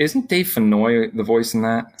 isn't Dave Fennoy the voice in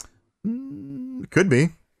that? Could be.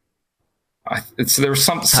 There was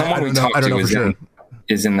someone we talked to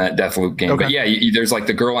is in that Deathloop game. Okay. But there's like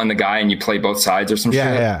the girl and the guy, and you play both sides or some shit.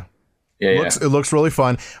 Yeah. It looks really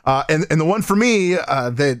fun. And the one for me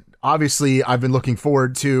that obviously I've been looking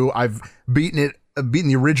forward to. I've beaten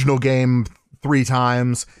the original game 3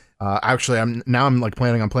 times. Actually, I'm like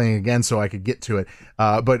planning on playing again so I could get to it.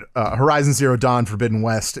 But Horizon Zero Dawn Forbidden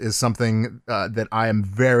West is something that I am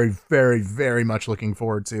very, very, very much looking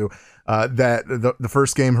forward to. That the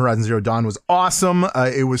first game, Horizon Zero Dawn, was awesome.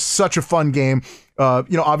 It was such a fun game.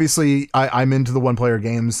 Obviously I'm into the 1-player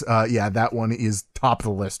games. That one is top of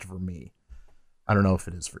the list for me. I don't know if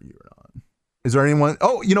it is for you or not. Is there anyone?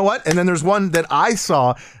 Oh, you know what? And then there's one that I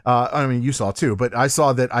saw. You saw too, but I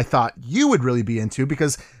saw that I thought you would really be into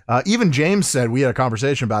because even James said, we had a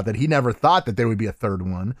conversation about that. He never thought that there would be a third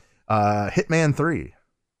one. Hitman 3.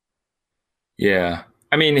 Yeah.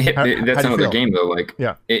 I mean, that's another game though. Like,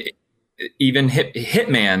 even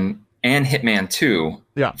Hitman and Hitman 2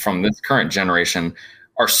 from this current generation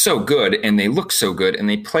are so good, and they look so good, and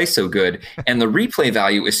they play so good, and the replay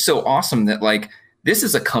value is so awesome that like this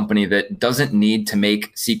is a company that doesn't need to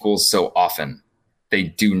make sequels so often. They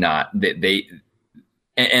do not.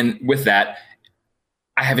 And with that,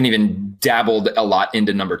 I haven't even dabbled a lot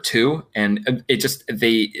into number 2, and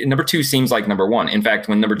number 2 seems like number 1. In fact,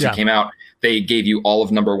 when number 2 came out, they gave you all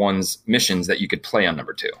of number 1's missions that you could play on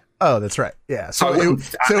number 2. Oh, that's right. Yeah. So it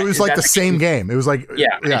was like the that's same game. It was like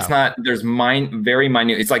it's not. There's very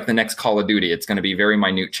minute. It's like the next Call of Duty. It's going to be very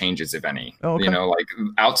minute changes, if any. Oh, okay. You know, like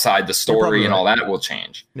outside the story and all that will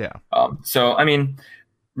change. Yeah. So I mean,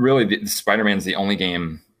 really, the Spider-Man's the only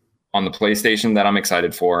game on the PlayStation that I'm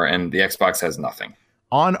excited for, and the Xbox has nothing.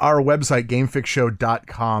 On our website,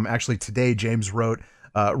 GameFixShow.com, actually today, James wrote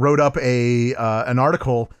up an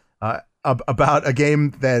article about a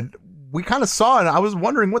game that we kind of saw, and I was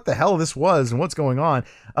wondering what the hell this was and what's going on.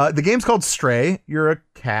 The game's called Stray. You're a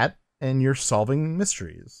cat, and you're solving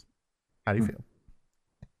mysteries. How do you feel?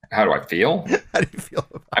 How do I feel? How do you feel?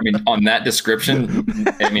 I mean, on that description,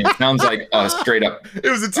 I mean, it sounds like a straight up. It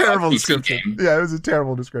was a terrible description. Game. Yeah, it was a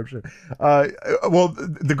terrible description. Well,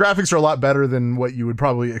 the graphics are a lot better than what you would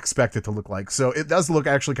probably expect it to look like. So it does look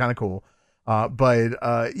actually kind of cool.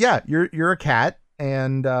 But yeah, you're a cat,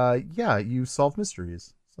 and yeah, you solve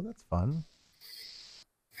mysteries. So that's fun.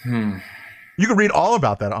 You can read all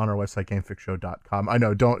about that on our website, GameFixShow.com. I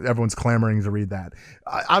know, everyone's clamoring to read that.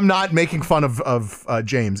 I'm not making fun of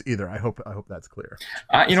James either. I hope that's clear.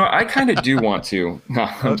 You know, I kind of do want to. No,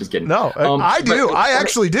 I'm just kidding. No, I do. I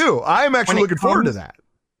actually do. I'm actually looking forward to that.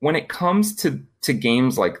 When it comes to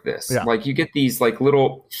games like this, like you get these like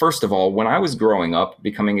little. First of all, when I was growing up,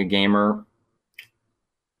 becoming a gamer,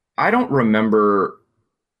 I don't remember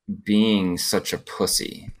being such a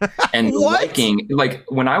pussy and liking, like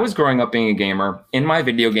when I was growing up being a gamer in my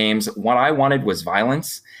video games, what I wanted was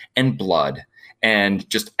violence and blood and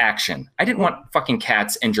just action. I didn't want fucking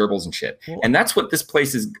cats and gerbils and shit. And that's what this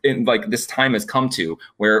place is like, this time has come to,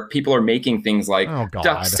 where people are making things like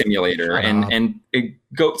Duck Simulator and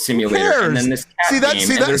Goat Simulator, and then this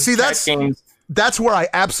cat game. That's where I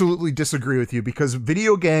absolutely disagree with you, because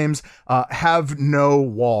video games have no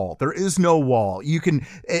wall. There is no wall. You can,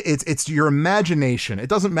 it's your imagination. It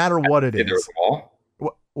doesn't matter what it is. There's a wall.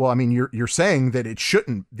 Well, I mean, you're saying that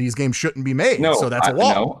these games shouldn't be made. No, so that's a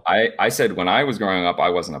wall. No, I said when I was growing up, I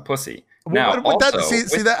wasn't a pussy. Now, I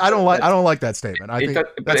don't like that statement. I think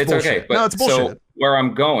that's bullshit. Okay. But no, it's bullshit. So where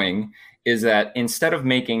I'm going is that instead of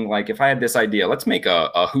making, like, if I had this idea, let's make a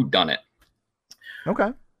whodunit.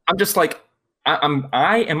 Okay. I'm just like,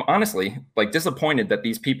 I am honestly like disappointed that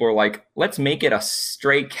these people are like, let's make it a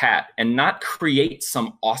stray cat and not create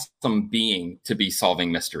some awesome being to be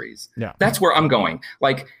solving mysteries. Yeah, that's where I'm going.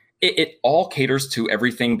 Like it all caters to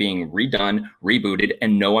everything being redone, rebooted,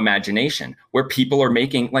 and no imagination. Where people are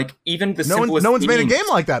making like even the simplest. No one's made a game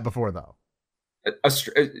like that before, though.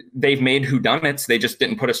 They've made whodunits. They just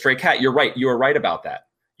didn't put a stray cat. You're right. You are right about that.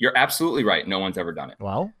 You're absolutely right. No one's ever done it.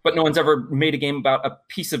 Well, but no one's ever made a game about a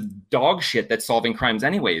piece of dog shit that's solving crimes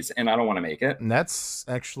anyways, and I don't want to make it. And that's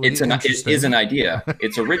actually it is an idea.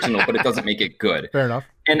 It's original, but it doesn't make it good. Fair enough.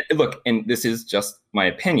 And look, and this is just my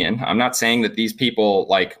opinion. I'm not saying that these people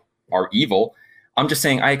like are evil. I'm just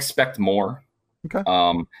saying I expect more. Okay.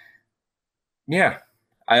 Yeah.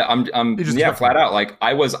 I'm flat out. Like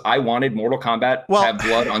I wanted Mortal Kombat to have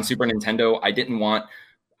blood on Super Nintendo. I didn't want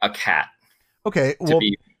a cat. Okay.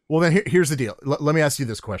 Well, then here's the deal. Let me ask you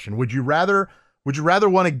this question. Would you rather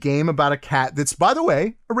want a game about a cat that's, by the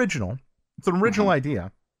way, original? It's an original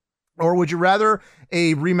idea. Or would you rather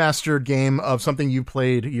a remastered game of something you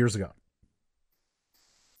played years ago?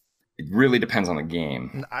 It really depends on the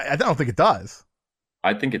game. I don't think it does.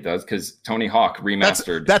 I think it does, because Tony Hawk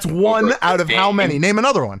remastered. That's one out of how many? Name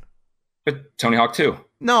another one. But Tony Hawk 2.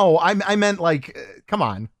 No, I meant like, come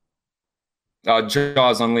on.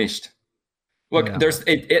 Jaws Unleashed. Look,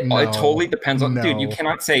 it totally depends on dude. You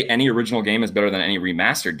cannot say any original game is better than any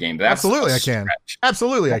remastered game. That's absolutely I can.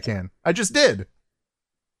 Absolutely I can. I just did.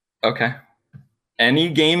 Okay. Any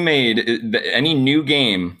game made, any new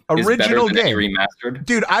game original is better than game any remastered.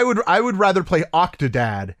 Dude, I would rather play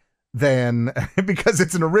Octodad than because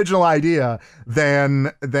it's an original idea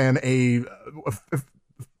than a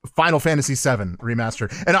Final Fantasy VII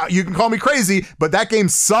remastered. And you can call me crazy, but that game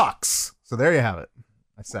sucks. So there you have it.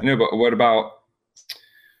 I said. No, but what about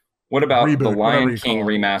Reboot, the Lion King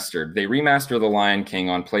remastered? They remaster the Lion King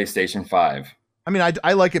on PlayStation 5. I mean,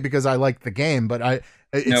 I like it because I like the game, but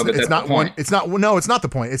it's not the point.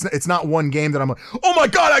 It's not one game that I'm like, oh my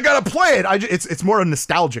god, I gotta play it. It's more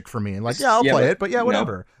nostalgic for me, and like, yeah, I'll play it, but yeah,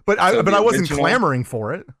 whatever. No. But I wasn't clamoring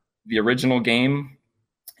for it. The original game,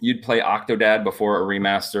 you'd play Octodad before a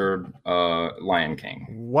remastered Lion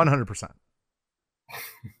King. 100%.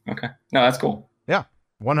 Okay, no, that's cool. Yeah.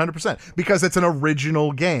 100%, because it's an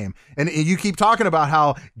original game. And you keep talking about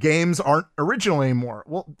how games aren't original anymore.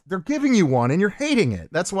 Well, they're giving you one and you're hating it.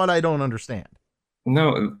 That's what I don't understand.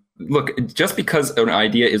 No, look, just because an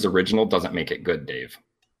idea is original doesn't make it good, Dave.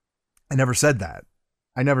 I never said that.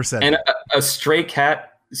 I never said And that. a stray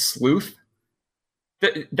cat sleuth?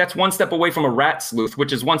 That's one step away from a rat sleuth,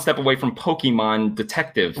 which is one step away from Pokemon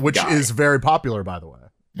detective Which guy, is very popular, by the way.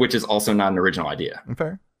 which is also not an original idea.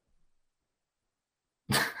 Fair.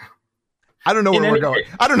 I don't know where we're going.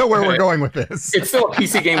 I don't know where we're going with this. It's still a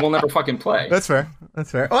PC game we'll never fucking play. That's fair. That's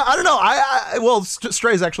fair. Well, I don't know. Well,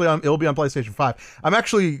 Stray's actually on. It'll be on PlayStation 5. I'm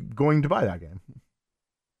actually going to buy that game.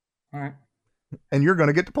 All right. And you're going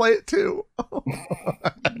to get to play it too.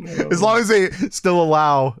 As long as they still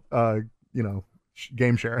allow,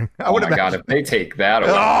 game sharing. Oh my god, if they take that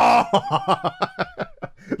away. Oh!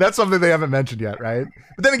 That's something they haven't mentioned yet, right?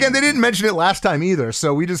 But then again, they didn't mention it last time either,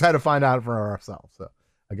 so we just had to find out for ourselves. So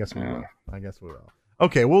I guess we will.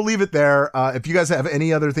 Okay, we'll leave it there. If you guys have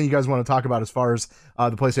any other thing you guys want to talk about as far as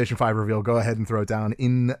the PlayStation 5 reveal, go ahead and throw it down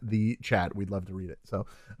in the chat. We'd love to read it. So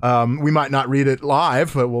we might not read it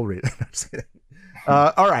live, but we'll read it. I'm just kidding.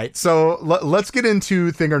 All right, so let's get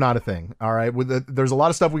into Thing or Not a Thing. All right, there's a lot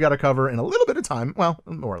of stuff we got to cover in a little bit of time. Well,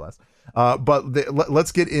 more or less. But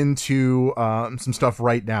let's get into some stuff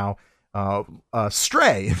right now.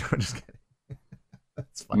 Stray. I'm just kidding.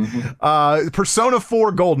 That's fun. Mm-hmm. Persona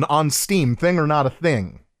 4 Golden on Steam. Thing or not a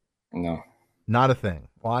thing? No. Not a thing.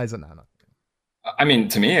 Why is it not a thing? I mean,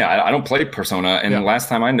 to me, I don't play Persona, and the last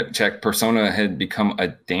time I checked, Persona had become a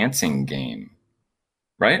dancing game.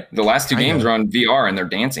 Right? The last two games are on VR, and they're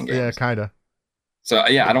dancing games. Yeah, kind of. So,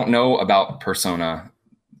 yeah, I don't know about Persona.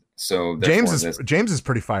 So James is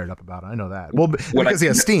pretty fired up about it. I know that. Well, because he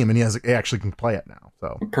has Steam and he actually can play it now.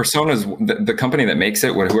 So Persona's the company that makes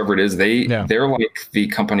it, whoever it is, they're like the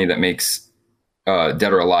company that makes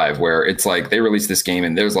Dead or Alive, where it's like they release this game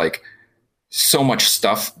and there's like so much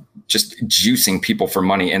stuff just juicing people for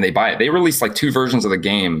money, and they buy it. They released like 2 versions of the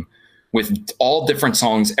game with all different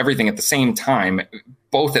songs, everything at the same time,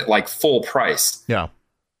 both at like full price. Yeah.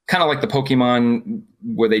 Kind of like the Pokemon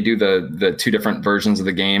where they do the 2 different versions of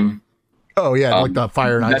the game. Oh yeah, like the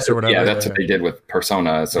Fire and Ice or whatever. Yeah, that's what they did with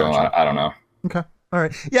Persona. So gotcha. I don't know. Okay, all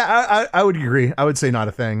right. Yeah, I would agree. I would say not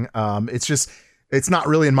a thing. It's not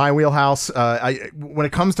really in my wheelhouse. When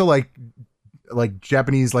it comes to like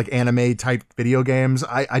Japanese like anime type video games,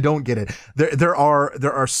 I don't get it. There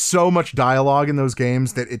are so much dialogue in those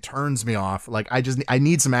games that it turns me off. Like I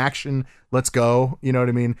need some action. Let's go. You know what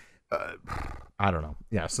I mean? I don't know.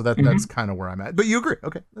 Yeah, so that's kind of where I'm at. But you agree.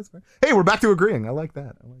 Okay, that's fine. Hey, we're back to agreeing. I like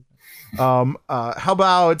that. How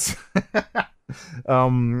about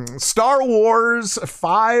Star Wars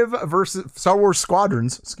 5 versus Star Wars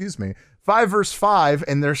Squadrons, 5 versus 5,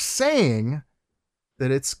 and they're saying that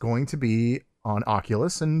it's going to be on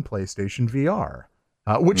Oculus and PlayStation VR,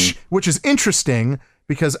 which is interesting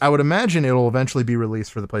because I would imagine it'll eventually be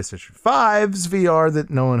released for the PlayStation 5's VR that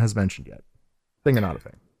no one has mentioned yet. Thing or not a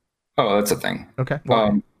thing? Oh, that's a thing. Okay.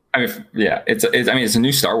 It's a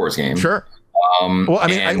new Star Wars game. Sure. What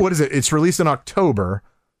is it? It's released in October,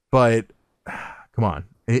 but come on,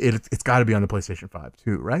 it's got to be on the PlayStation 5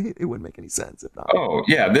 too, right? It wouldn't make any sense if not. Oh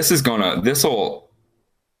yeah, I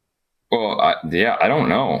don't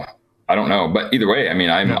know, but either way, I mean,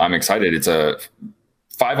 I'm excited. It's a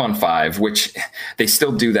 5-on-5, which they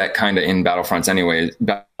still do that kind of in Battlefronts anyway.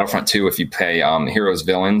 Battlefront 2, if you play Heroes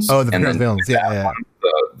Villains. Oh, the Heroes Villains, yeah.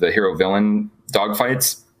 The hero villain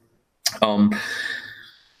dogfights. And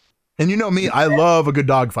you know me, I love a good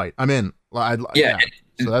dogfight. I'm in. So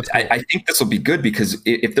that's cool. I think this will be good because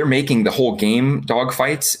if they're making the whole game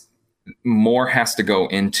dogfights, more has to go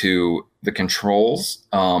into the controls,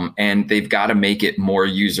 and they've got to make it more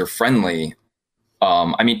user friendly.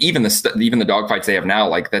 I mean, even the dogfights they have now,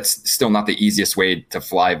 like that's still not the easiest way to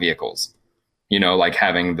fly vehicles. You know, like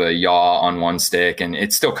having the yaw on one stick, and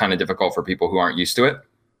it's still kind of difficult for people who aren't used to it.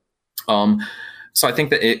 So I think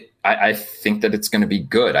that I think that it's going to be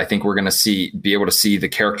good. I think we're going to be able to see the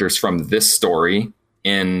characters from this story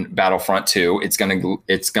in Battlefront 2. It's going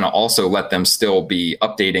to also let them still be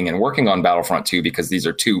updating and working on Battlefront 2 because these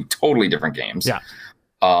are 2 totally different games. Yeah.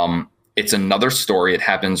 It's another story. It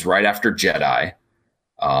happens right after Jedi.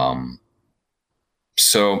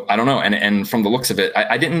 So I don't know. And from the looks of it,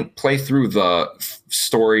 I didn't play through the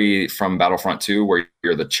story from Battlefront 2 where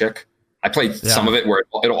you're the chick. I played some of it where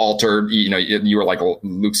it'll alter, you were like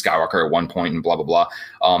Luke Skywalker at one point and blah, blah, blah.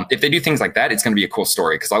 If they do things like that, it's going to be a cool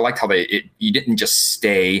story. Cause I liked how you didn't just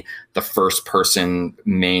stay the first person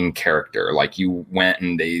main character. Like you went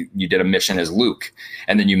and you did a mission as Luke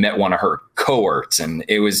and then you met one of her cohorts and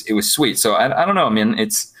it was sweet. So I don't know. I mean,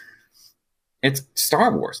 it's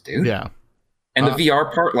Star Wars, dude. Yeah. And the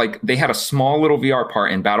VR part, like they had a small little VR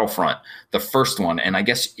part in Battlefront, the first one. And I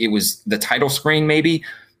guess it was the title screen, maybe.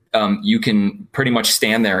 You can pretty much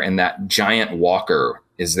stand there in that giant walker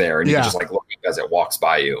is there, and you can just like look as it walks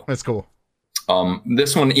by you. That's cool.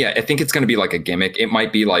 This one, yeah, I think it's going to be like a gimmick. It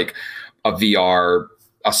might be like a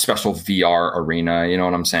special VR arena. You know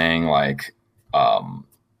what I'm saying? Like,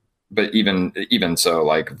 but even so,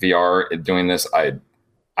 like VR doing this, I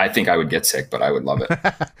think I would get sick, but I would love it.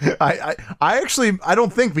 I actually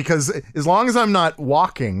don't think, because as long as I'm not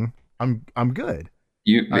walking, I'm good.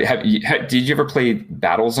 Did you ever play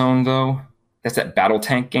Battlezone though? That's that battle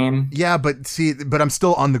tank game. Yeah, but I'm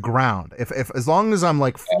still on the ground. If as long as I'm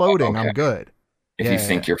like floating, I'm good. If you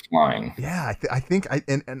think you're flying. Yeah, I think I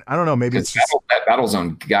don't know. Maybe it's just... that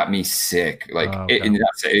Battlezone got me sick. Like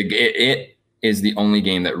it is the only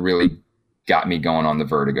game that really got me going on the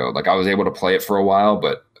vertigo. Like I was able to play it for a while,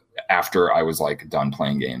 but after I was like done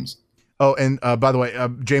playing games. Oh, and by the way,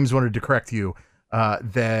 James wanted to correct you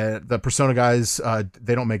that the Persona guys,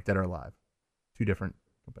 they don't make Dead or Alive. Two different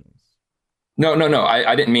companies. No.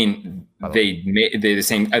 I didn't mean they the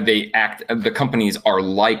same. The companies are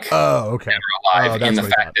like Dead or Alive in the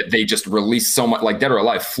fact that they just release so much. Like Dead or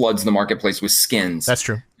Alive floods the marketplace with skins. That's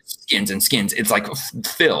true. Skins and skins. It's like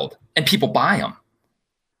filled, and people buy them.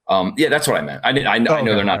 Yeah, that's what I meant. I know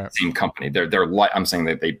they're not the same company. They're like, I'm saying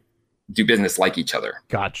that they do business like each other.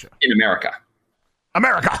 Gotcha. In America.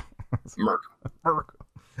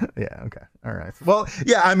 Yeah. Okay. All right. Well,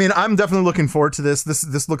 yeah. I mean, I'm definitely looking forward to this.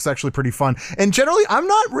 This looks actually pretty fun. And generally, I'm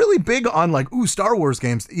not really big on like Star Wars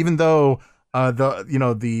games. Even though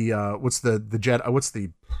what's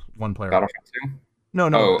the one player? Battlefront 2?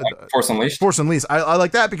 No. Force Unleashed. Force Unleashed. I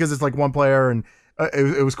like that because it's like one player, and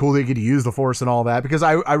it was cool that you could use the Force and all that. Because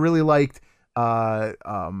I really liked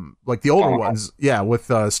like the older ones. Yeah, with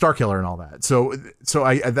Starkiller and all that. So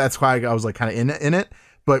that's why I was like kind of in it.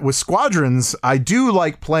 But with Squadrons, I do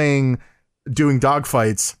like doing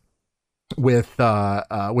dogfights with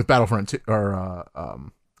Battlefront 2, or I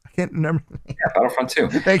can't remember. Yeah, Battlefront 2.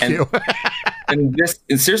 Thank you. And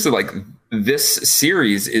seriously, like this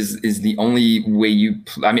series is the only way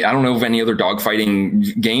I mean, I don't know of any other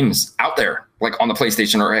dogfighting games out there, like on the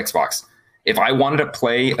PlayStation or Xbox. If I wanted to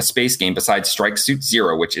play a space game besides Strike Suit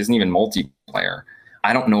Zero, which isn't even multiplayer,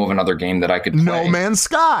 I don't know of another game that I could play. No Man's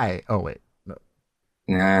Sky. Oh, wait. No.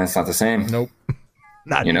 Nah, it's not the same. Nope.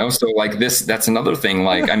 So like that's another thing.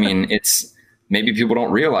 Like, I mean, it's maybe people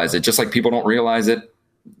don't realize it, just like people don't realize it.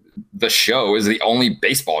 The show is the only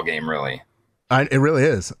baseball game, really. It really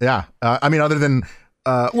is. Yeah. I mean, other than,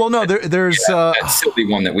 there's that silly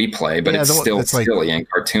one that we play, but it's still silly and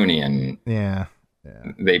cartoony, and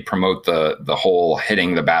they promote the whole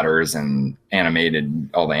hitting the batters and animated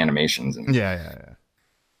all the animations. And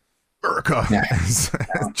America. Yeah.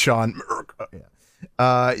 John America. Yeah.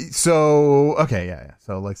 So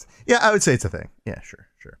I would say it's a thing. Yeah, sure.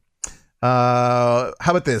 How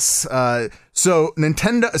about this? So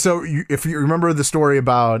Nintendo. So if you remember the story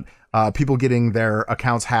about people getting their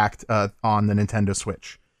accounts hacked on the Nintendo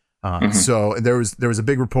Switch, so there was a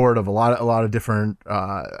big report of a lot of different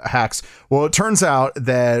hacks. Well, it turns out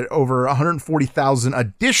that over 140,000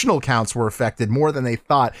 additional accounts were affected, more than they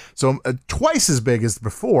thought. So twice as big as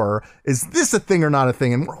before. Is this a thing or not a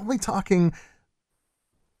thing? And we're only talking.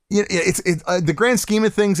 It's the grand scheme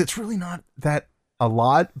of things, it's really not that a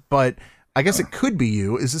lot, but I guess it could be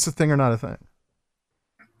you. Is this a thing or not a thing?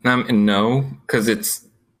 No, because it's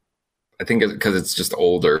just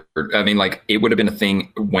older. I mean, like it would have been a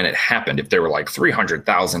thing when it happened. If there were like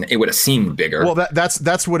 300,000, it would have seemed bigger. Well,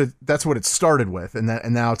 that's what it started with, and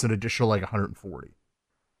now it's an additional like 140.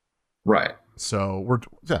 Right. So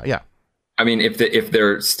yeah. I mean, if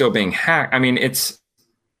they're still being hacked, I mean, if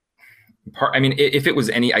it was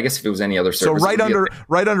any other service. So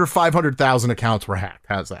right under 500,000 accounts were hacked.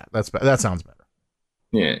 How's that? That sounds better.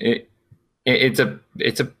 Yeah, it's a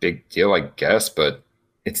big deal, I guess, but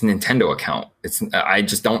it's a Nintendo account. I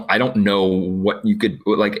don't know what you could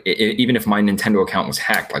like. Even if my Nintendo account was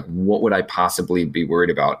hacked, like what would I possibly be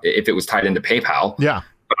worried about if it was tied into PayPal? Yeah,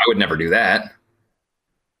 but I would never do that.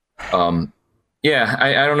 Yeah,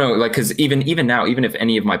 I don't know, like, because even now, even if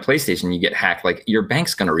any of my PlayStation you get hacked, like your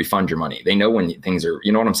bank's going to refund your money. They know when things are,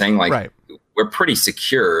 you know what I'm saying? Like, right. We're pretty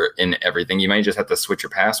secure in everything. You may just have to switch your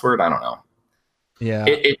password. I don't know. Yeah.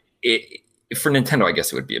 For Nintendo, I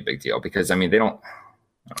guess it would be a big deal because, I mean, they don't.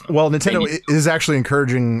 Well, Nintendo is actually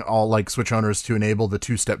encouraging all like Switch owners to enable the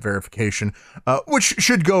two-step verification, which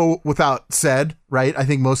should go without said, right? I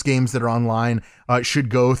think most games that are online should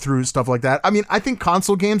go through stuff like that. I mean, I think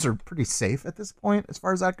console games are pretty safe at this point as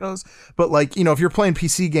far as that goes. But like, if you're playing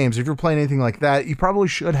PC games, if you're playing anything like that, you probably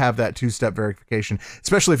should have that two-step verification,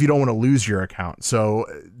 especially if you don't want to lose your account. So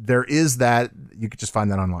there is that. You could just find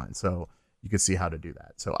that online. So you could see how to do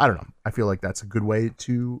that. So I don't know. I feel like that's a good way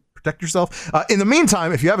to protect yourself. In the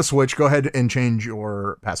meantime, if you have a Switch, go ahead and change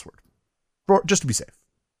your password just to be safe.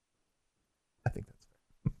 I think that's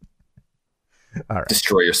fair. All right.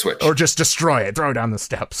 Destroy your Switch. Or just destroy it. Throw it down the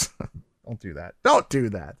steps. Don't do that. Don't do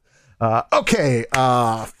that. Okay.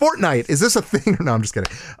 Fortnite. Is this a thing? No, I'm just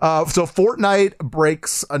kidding. So Fortnite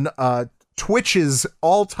breaks Twitch's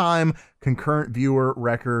all-time concurrent viewer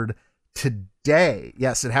record today.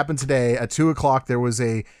 Yes, it happened today at 2:00.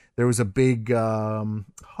 There was a big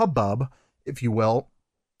hubbub, if you will.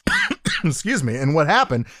 Excuse me. And what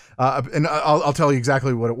happened? And I'll tell you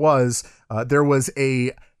exactly what it was. There was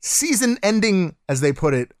a season-ending, as they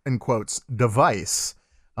put it in quotes, device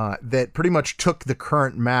that pretty much took the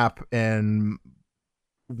current map and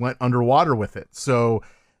went underwater with it. So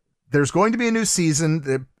there's going to be a new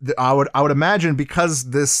season. I would imagine because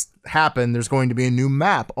this happened, there's going to be a new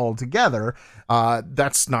map altogether.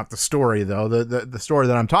 That's not the story, though. The story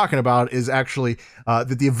that I'm talking about is actually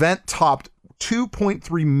that the event topped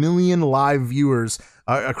 2.3 million live viewers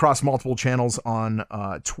across multiple channels on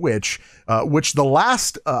Twitch, which the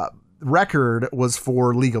last record was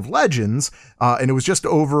for League of Legends, and it was just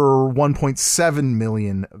over 1.7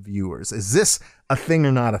 million viewers. Is this a thing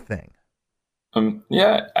or not a thing?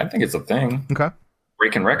 Yeah, I think it's a thing. Okay.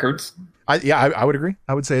 Breaking records. I would agree.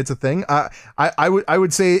 I would say it's a thing. I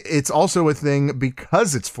would say it's also a thing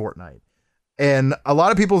because it's Fortnite. And a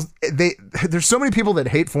lot of people, there's so many people that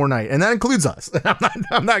hate Fortnite, and that includes us.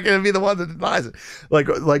 I'm not going to be the one that denies it.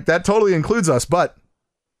 Like that totally includes us. But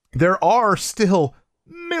there are still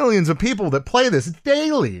millions of people that play this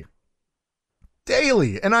daily.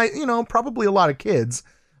 And probably a lot of kids.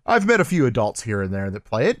 I've met a few adults here and there that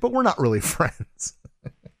play it, but we're not really friends.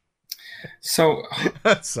 So,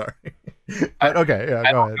 sorry. Okay,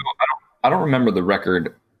 yeah, go ahead. I don't remember the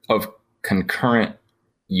record of concurrent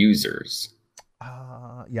users.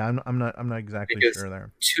 Yeah, I'm not exactly because sure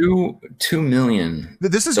there. 2 million.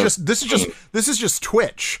 This is just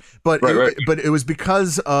Twitch, but right. But it was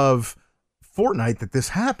because of Fortnite that this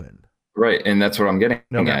happened. Right, and that's what I'm getting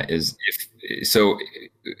at is if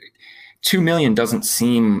 2 million doesn't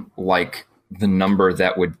seem like the number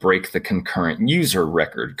that would break the concurrent user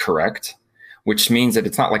record, correct? Which means that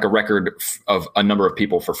it's not like a record of a number of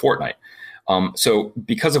people for Fortnite. So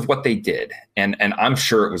because of what they did, and I'm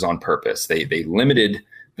sure it was on purpose, they limited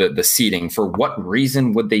the seating. For what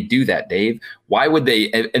reason would they do that, Dave? Why would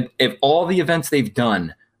they, if all the events they've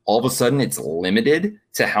done, all of a sudden it's limited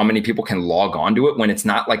to how many people can log on to it when it's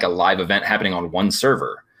not like a live event happening on one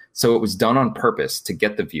server? So it was done on purpose to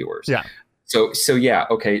get the viewers. Yeah. So yeah,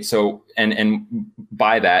 okay. So and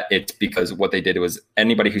by that, it's because what they did was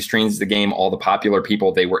anybody who streams the game, all the popular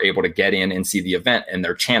people, they were able to get in and see the event, and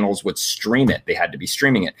their channels would stream it. They had to be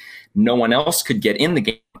streaming it. No one else could get in the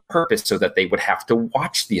game on purpose, so that they would have to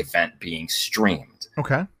watch the event being streamed.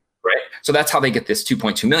 Okay. Right. So that's how they get this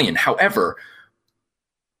 2.2 million. However,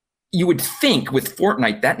 you would think with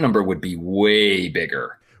Fortnite that number would be way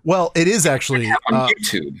bigger. Well, it is actually on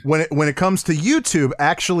YouTube. When it comes to YouTube,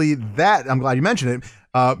 actually, that I'm glad you mentioned it.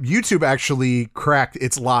 YouTube actually cracked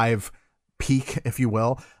its live peak, if you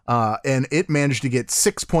will, and it managed to get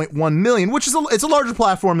 6.1 million, which is it's a larger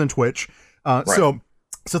platform than Twitch. Right. So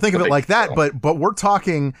think of it like that. But we're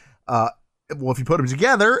talking. Well, if you put them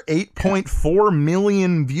together, 8.4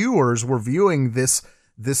 million viewers were viewing this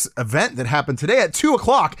event that happened today at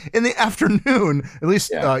 2:00 in the afternoon, at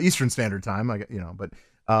least Eastern Standard Time. But.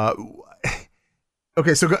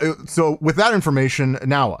 Okay, so with that information,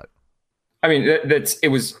 now what? I mean,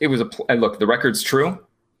 look, the record's true.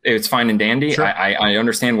 It's fine and dandy. Sure. I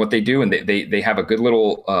understand what they do, and they have a good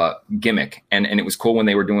little gimmick, and it was cool when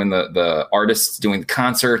they were doing the artists doing the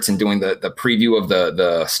concerts and doing the preview of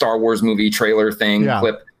the Star Wars movie trailer thing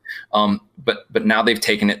clip. But now they've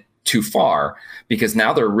taken it too far, because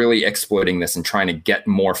now they're really exploiting this and trying to get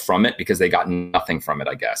more from it because they got nothing from it,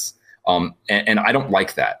 I guess. And I don't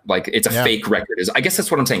like that. Like, it's a fake record. I guess that's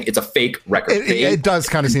what I'm saying. It's a fake record. It does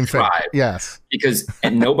kind of seem fake. Yes. Because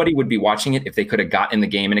nobody would be watching it if they could have got in the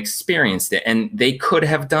game and experienced it. And they could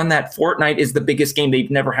have done that. Fortnite is the biggest game. They've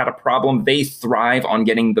never had a problem. They thrive on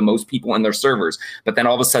getting the most people in their servers. But then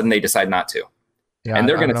all of a sudden they decide not to. Yeah, and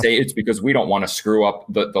they're going to say it's because we don't want to screw up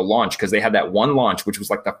the launch, because they had that one launch, which was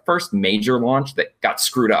like the first major launch that got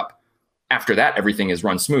screwed up. After that, everything is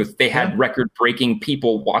run smooth. They had record-breaking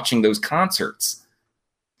people watching those concerts.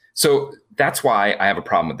 So that's why I have a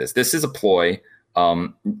problem with this. This is a ploy,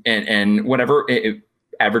 and whatever.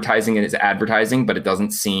 Advertising it is advertising, but it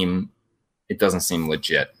doesn't seem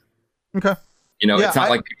legit. Okay. It's not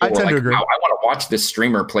like people are like, wow, I want to watch this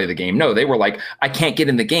streamer play the game. No, they were like, I can't get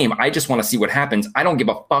in the game. I just want to see what happens. I don't give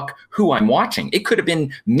a fuck who I'm watching. It could have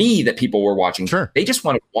been me that people were watching. Sure. They just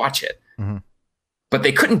wanted to watch it. But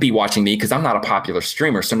they couldn't be watching me because I'm not a popular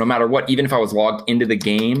streamer. So no matter what, even if I was logged into the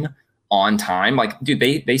game on time, like, dude,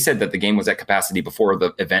 they said that the game was at capacity before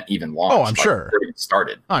the event even launched. Oh, I'm sure. Before it even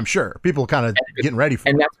started. I'm sure. People kind of getting ready for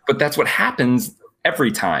it. But that's what happens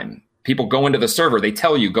every time. People go into the server. They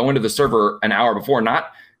tell you, go into the server an hour before,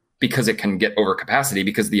 not because it can get over capacity,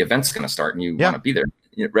 because the event's going to start and you want to be there,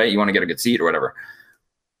 right? You want to get a good seat or whatever.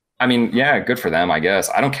 I mean, yeah, good for them, I guess.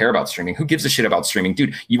 I don't care about streaming. Who gives a shit about streaming?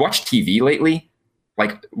 Dude, you watch TV lately?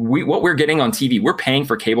 Like what we're getting on TV, we're paying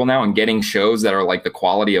for cable now and getting shows that are like the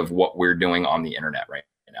quality of what we're doing on the internet right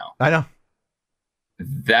now. I know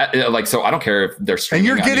that, like, so I don't care if they're streaming.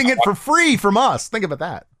 And you're getting it for free from us. Think about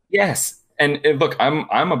that. Yes. And look,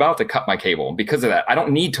 I'm about to cut my cable because of that. I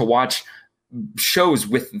don't need to watch shows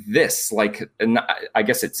with this. Like, I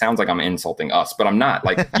guess it sounds like I'm insulting us, but I'm not.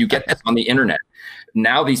 Like, you get this on the internet.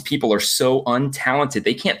 Now these people are so untalented.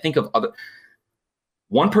 They can't think of other.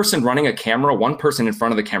 One person running a camera, one person in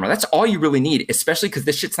front of the camera. That's all you really need, especially because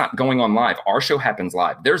this shit's not going on live. Our show happens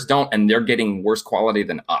live. Theirs don't, and they're getting worse quality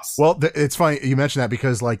than us. Well, it's funny you mentioned that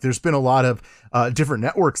because, like, there's been a lot of different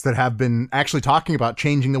networks that have been actually talking about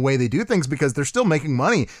changing the way they do things because they're still making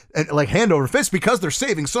money, and like hand over fist, because they're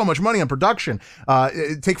saving so much money on production.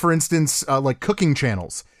 Take, for instance, like cooking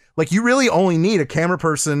channels. Like, you really only need a camera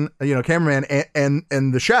person, cameraman,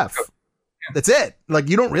 and the chef. That's it. Like,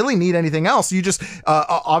 you don't really need anything else. You just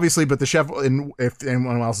obviously, but the chef, and if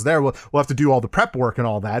anyone else is there, we'll have to do all the prep work and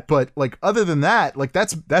all that. But like, other than that, like,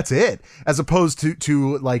 that's it. As opposed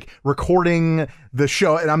to like recording the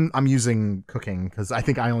show, and I'm using cooking because I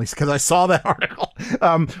think because I saw that article.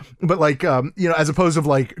 But like, as opposed to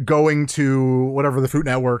like going to whatever the Food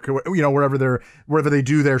Network, wherever they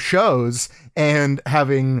do their shows and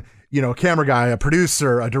having, camera guy, a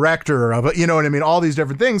producer, a director, you know what I mean? All these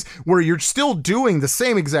different things where you're still doing the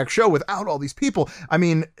same exact show without all these people. I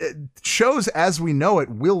mean, shows as we know it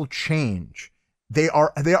will change. They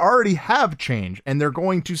already have changed, and they're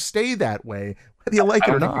going to stay that way, whether you like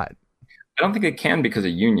it or not. I don't think it can because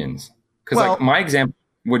of unions. Because like my example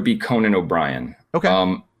would be Conan O'Brien.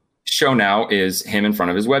 Okay. Show now is him in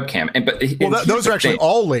front of his webcam, those are actually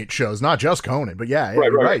all late shows, not just Conan. But yeah,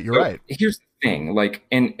 right. You're right. Here's the thing, like,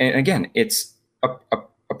 and again, it's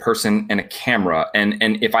a person and a camera, and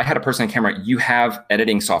if I had a person and camera, you have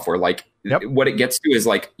editing software. Like, what it gets to is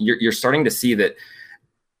like you're starting to see that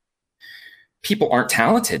people aren't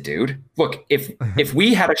talented, dude. Look, if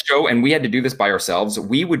we had a show and we had to do this by ourselves,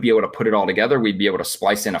 we would be able to put it all together. We'd be able to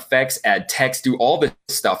splice in effects, add text, do all this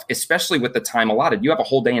stuff, especially with the time allotted. You have a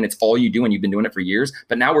whole day and it's all you do, and you've been doing it for years.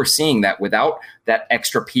 But now we're seeing that without that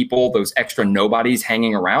extra people, those extra nobodies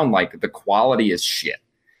hanging around, like, the quality is shit.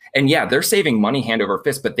 And yeah, they're saving money hand over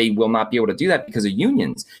fist, but they will not be able to do that because of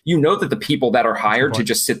unions. You know that the people that are hired to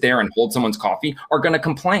just sit there and hold someone's coffee are going to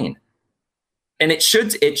complain. And it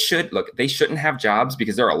should look, they shouldn't have jobs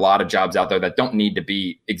because there are a lot of jobs out there that don't need to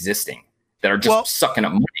be existing, that are just sucking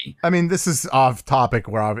up money. I mean, this is off topic.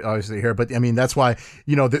 We're obviously here, but I mean, that's why,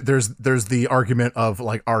 there's the argument of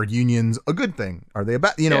like, are unions a good thing? Are they a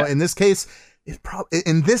bad, in this case,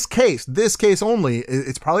 this case only,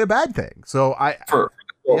 it's probably a bad thing. So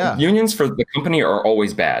unions for the company are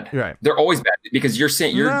always bad. Right. They're always bad because you're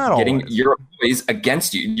saying you're getting your employees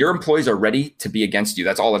against you. Your employees are ready to be against you.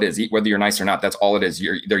 That's all it is. Whether you're nice or not, that's all it is.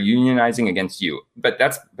 They're unionizing against you. But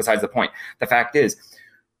that's besides the point. The fact is,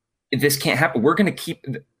 this can't happen. We're going to keep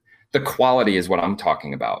the quality is what I'm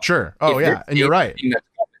talking about. Sure. Oh, yeah. And you're right.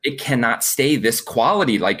 It cannot stay this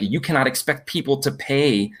quality. Like, you cannot expect people to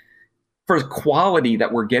pay for the quality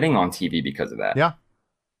that we're getting on TV because of that. Yeah.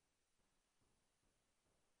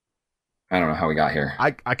 I don't know how we got here.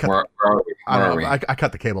 I cut. Where are we? I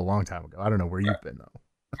cut the cable a long time ago. I don't know where you've been though.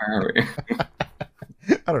 Where are we?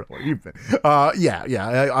 I don't know where you've been.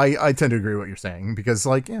 Yeah. I tend to agree with what you're saying because,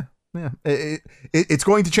 like, it's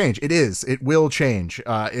going to change. It is. It will change.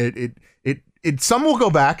 Some will go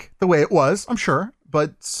back the way it was, I'm sure,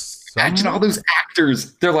 but imagine all those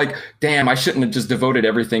actors. They're like, damn, I shouldn't have just devoted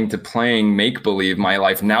everything to playing make believe my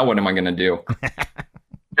life. Now what am I gonna do?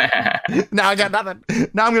 Now I got nothing.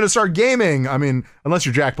 Now I'm going to start gaming. I mean, unless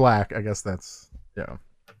you're Jack Black, I guess that's,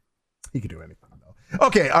 he could do anything though.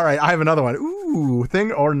 Okay. All right. I have another one. Ooh,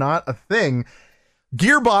 thing or not a thing.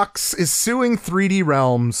 Gearbox is suing 3D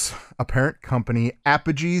Realms, a parent company,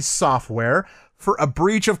 Apogee Software, for a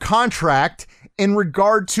breach of contract in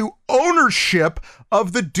regard to ownership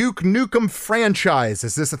of the Duke Nukem franchise.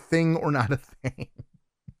 Is this a thing or not a thing?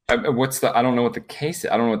 I don't know what the case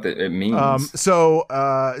is. I don't know what it means. So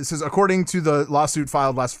it says, according to the lawsuit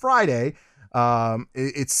filed last Friday,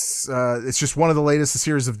 it's just one of the latest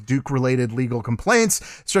series of Duke-related legal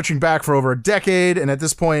complaints stretching back for over a decade. And at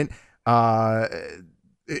this point,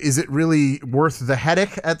 is it really worth the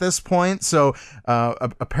headache at this point? So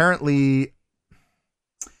apparently,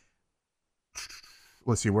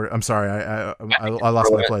 let's see where. I'm sorry, I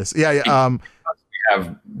lost my place. Yeah.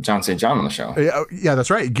 Have John St. John on the show. Yeah,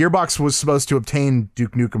 that's right. Gearbox was supposed to obtain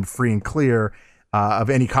Duke Nukem free and clear of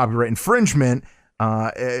any copyright infringement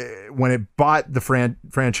when it bought the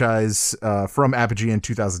franchise from Apogee in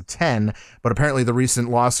 2010. But apparently the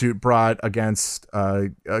recent lawsuit brought against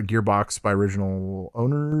Gearbox by original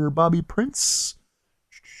owner Bobby Prince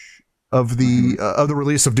of the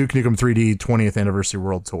release of Duke Nukem 3D 20th Anniversary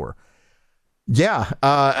World Tour. Yeah,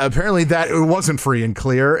 apparently that it wasn't free and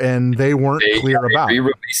clear, and they weren't clear about. They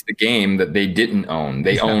released the game that they didn't own.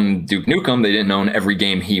 They owned Duke Nukem. They didn't own every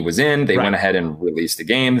game he was in. They went ahead and released the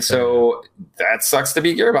game. So that sucks to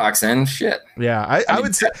be Gearbox and shit. Yeah, I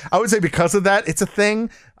would say because of that, it's a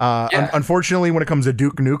thing. Unfortunately, when it comes to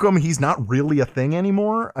Duke Nukem, he's not really a thing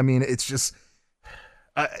anymore. I mean, it's just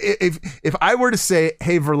if I were to say,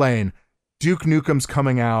 hey, Verlaine, Duke Nukem's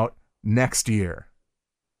coming out next year.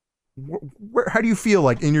 How do you feel,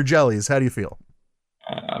 like, in your jellies? How do you feel?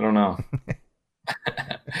 I don't know.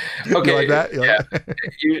 Okay, you like that?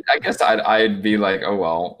 I guess I'd be like, oh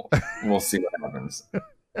well, we'll see what happens.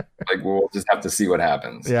 Like, we'll just have to see what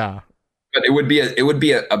happens. Yeah, but it would be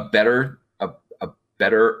a better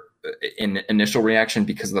initial reaction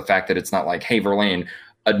because of the fact that it's not like, hey, Verlaine,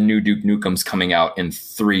 a new Duke Nukem's coming out in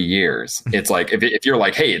 3 years. It's like, if you're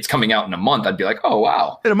like, hey, it's coming out in a month, I'd be like, oh,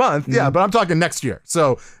 wow. In a month, yeah, but I'm talking next year.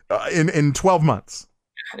 So in 12 months.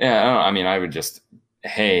 Yeah, I mean, I would just,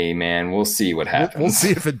 hey, man, we'll see what happens. We'll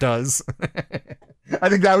see if it does. I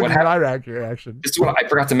think that would be my reaction. This is what I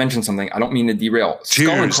forgot to mention something. I don't mean to derail.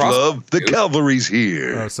 Cheers, love. The cavalry's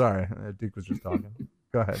here. Oh, sorry. Duke was just talking.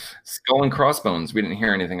 Go ahead. Skull and Crossbones, we didn't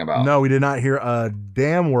hear anything about. No, we did not hear a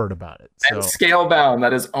damn word about it. And Scalebound,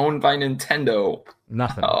 that is owned by Nintendo.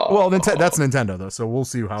 Nothing. Oh. Well, that's Nintendo, though, so we'll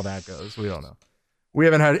see how that goes. We don't know. We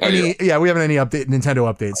haven't had any. Yeah, we haven't had any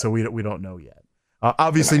Nintendo updates, so we don't know yet.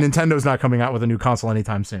 Obviously, Nintendo's not coming out with a new console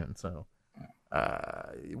anytime soon, so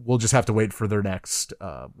we'll just have to wait for their next.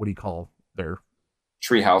 What do you call their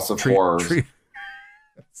Treehouse of Horrors?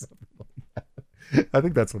 I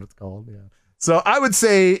think that's what it's called. Yeah. So I would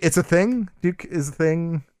say it's a thing. Duke is a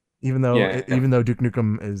thing, even though Duke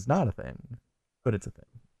Nukem is not a thing, but it's a thing.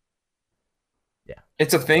 Yeah,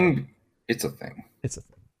 it's a thing. It's a thing. It's a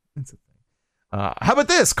thing. It's a thing. How about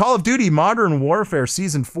this? Call of Duty Modern Warfare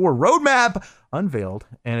Season 4 roadmap unveiled,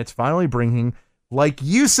 and it's finally bringing, like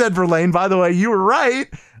you said, Verlaine. By the way, you were right.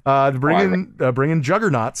 Bringing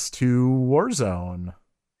juggernauts to Warzone.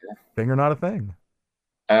 Yeah. Thing or not a thing?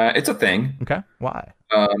 It's a thing. Okay. Why?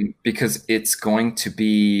 Because it's going to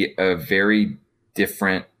be a very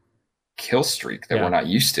different kill streak that we're not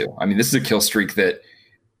used to. I mean, this is a kill streak that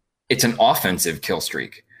it's an offensive kill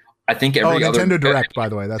streak. I think every other Nintendo Direct, by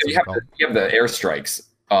the way, that's what it's called. You have the airstrikes,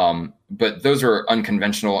 but those are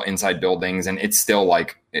unconventional inside buildings, and it's still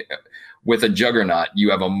like with a juggernaut, you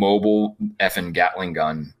have a mobile effing Gatling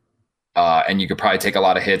gun. And you could probably take a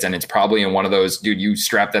lot of hits, and it's probably in one of those, dude, you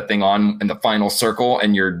strap that thing on in the final circle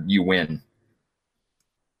and you win.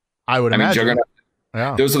 I imagine.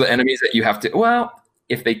 Juggernaut, those are the enemies that you have to, well,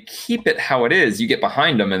 if they keep it how it is, you get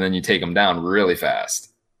behind them and then you take them down really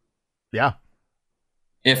fast. Yeah.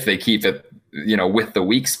 If they keep it, with the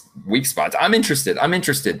weak spots. I'm interested. I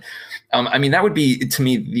mean, that would be, to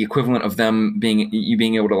me, the equivalent of them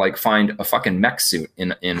being able to like find a fucking mech suit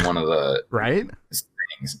in one of the right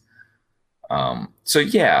things. So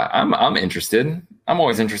yeah, I'm interested. I'm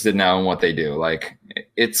always interested now in what they do. Like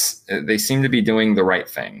they seem to be doing the right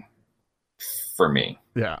thing for me.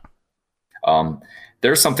 Yeah.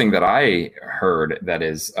 There's something that I heard that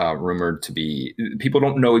is rumored to be, people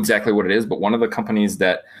don't know exactly what it is, but one of the,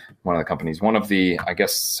 I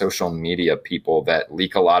guess, social media people that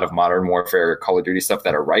leak a lot of Modern Warfare, Call of Duty stuff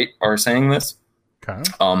that are saying this. Okay.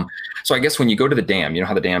 So I guess when you go to the dam, you know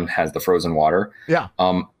how the dam has the frozen water? Yeah.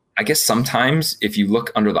 I guess sometimes if you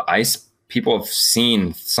look under the ice, people have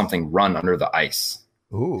seen something run under the ice.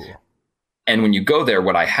 Ooh. And when you go there,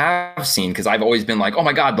 what I have seen, because I've always been like, oh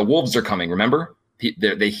my God, the wolves are coming. Remember?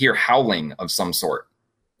 They hear howling of some sort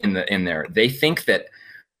in there. They think that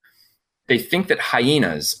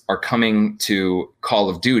hyenas are coming to Call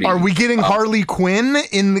of Duty. Are we getting Harley Quinn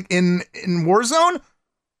in Warzone?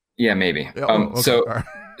 Yeah, maybe. Okay.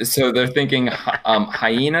 So they're thinking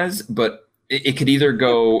hyenas, but it could either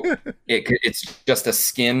go, it's just a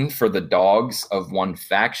skin for the dogs of one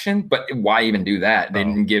faction, but why even do that? They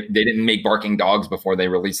didn't make barking dogs before they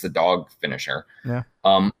released the dog finisher. Yeah.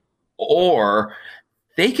 Or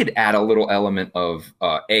they could add a little element of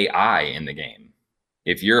AI in the game.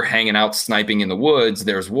 If you're hanging out sniping in the woods,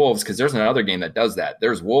 there's wolves, because there's another game that does that.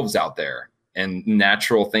 There's wolves out there and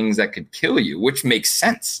natural things that could kill you, which makes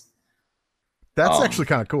sense. That's actually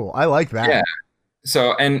kind of cool. I like that. Yeah.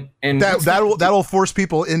 So and that'll force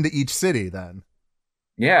people into each city then.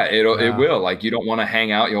 Yeah, it will. Like, you don't want to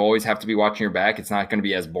hang out. You always have to be watching your back. It's not going to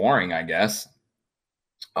be as boring, I guess.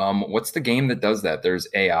 What's the game that does that? There's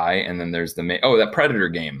AI, and then there's that Predator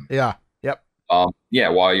game. Yeah. Yep. While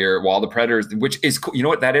the Predators, which is cool. You know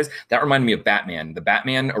what that is? That reminded me of Batman.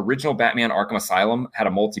 The original Batman Arkham Asylum had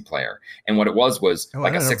a multiplayer, and what it was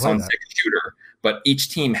like a 6-on-6 shooter. But each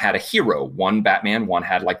team had a hero. One Batman, one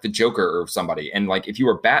had like the Joker or somebody. And like, if you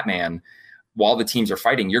were Batman, while the teams are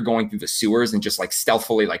fighting, you're going through the sewers and just like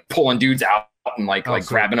stealthily like pulling dudes out and like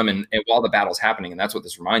grabbing them and while the battle's happening. And that's what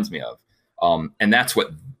this reminds me of. And that's what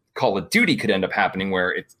Call of Duty could end up happening, where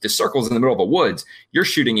it's the circles in the middle of the woods. You're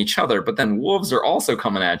shooting each other, but then wolves are also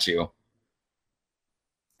coming at you.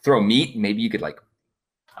 Throw meat. Maybe you could I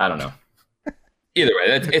don't know. Either way,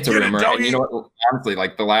 it's a rumor. And you know what? Honestly,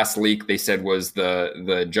 like, the last leak they said was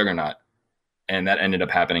the Juggernaut, and that ended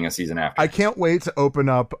up happening a season after. I can't wait to open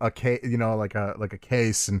up a case, like a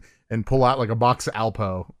case, and pull out like a box of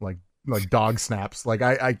Alpo, like dog snaps. Like,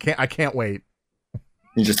 I can't wait.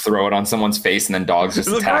 You just throw it on someone's face, and then dogs just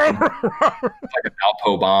attack them. Like an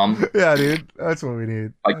Alpo bomb. Yeah, dude, that's what we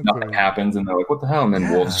need. Like, nothing happens, and they're like, "What the hell?" And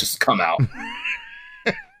then wolves just come out.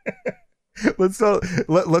 Let's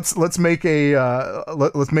make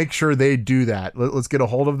let's make sure they do that. Let's get a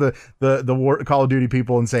hold of the Call of Duty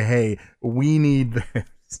people and say, hey, we need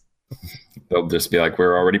this. They'll just be like,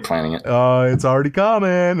 we're already planning it. It's already coming.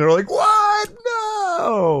 And they're like, what?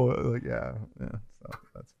 No. Like, yeah. So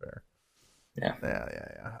that's fair. Yeah.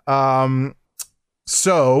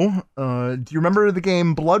 So, do you remember the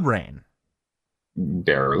game Blood Rain?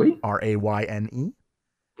 Barely. RAYNE.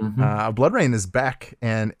 Blood Rain is back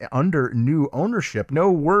and under new ownership.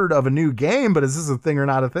 No word of a new game, but is this a thing or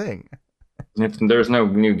not a thing? If there's no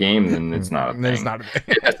new game, then it's not a thing. There's not a thing.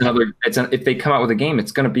 If they come out with a game,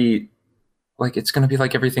 it's going to be like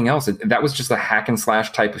everything else. That was just a hack and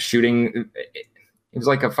slash type of shooting. It was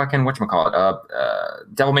like a fucking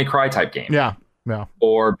Devil May Cry type game. Yeah.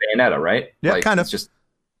 Or Bayonetta, right? Yeah, like, kind of. It's just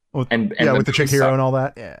with the chick hero stuff. And all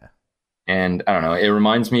that. Yeah. And I don't know. It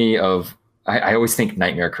reminds me of. I always think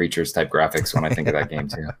Nightmare Creatures type graphics when I think of that game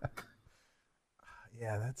too.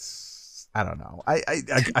 Yeah, I don't know.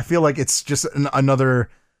 I feel like it's just another.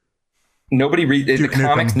 Nobody reads the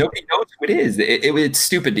comics. Nobody knows who it is. It's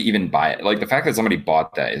stupid to even buy it. Like, the fact that somebody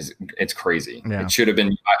bought that it's crazy. Yeah. It should have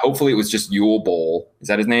been. Hopefully, it was just Yule Boll. Is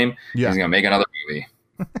that his name? Yeah. He's gonna make another movie.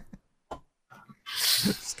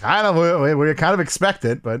 It's kind of we kind of expect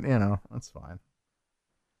it, but that's fine.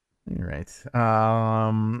 You're right.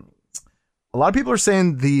 A lot of people are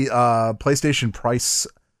saying the PlayStation price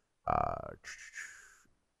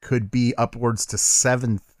could be upwards to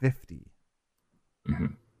 $750.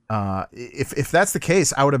 If that's the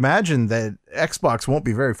case, I would imagine that Xbox won't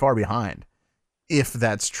be very far behind, if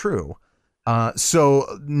that's true.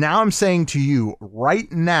 So now I'm saying to you,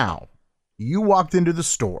 right now, you walked into a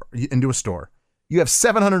store, you have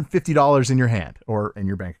 $750 in your hand or in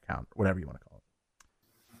your bank account, whatever you want to call it.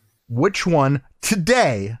 Which one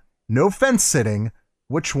today? No fence sitting.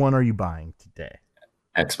 Which one are you buying today?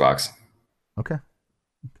 Xbox. Okay.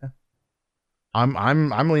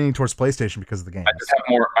 I'm leaning towards PlayStation because of the games.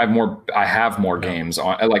 I have more games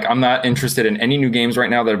on. Like, I'm not interested in any new games right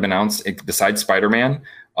now that have been announced besides Spider-Man.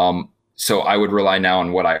 So I would rely now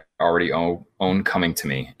on what I already own coming to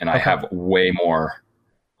me, and I have way more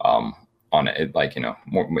on it. Like,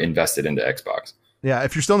 more invested into Xbox. Yeah.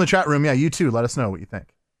 If you're still in the chat room, you too. Let us know what you think.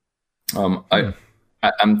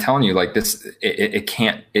 I'm telling you, like, this, it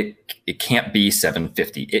can't be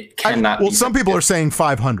 750. It cannot. Well, some people are saying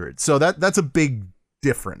 500, so that's a big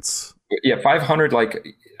difference. Yeah, 500. Like,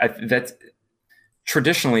 that's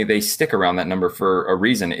traditionally they stick around that number for a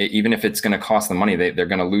reason. Even if it's going to cost them money, they're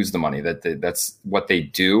going to lose the money. That's what they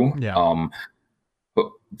do. Yeah. But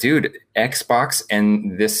dude, Xbox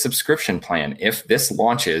and this subscription plan, if this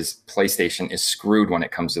launches, PlayStation is screwed when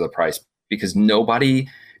it comes to the price, because no parent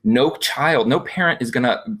is going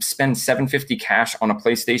to spend $750 cash on a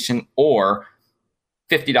PlayStation or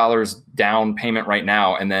 $50 down payment right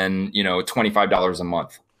now and then, $25 a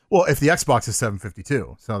month. Well, if the Xbox is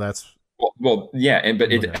 $752, so that's Well, yeah,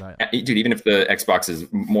 but Yeah. dude, even if the Xbox is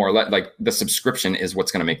more or less, like the subscription is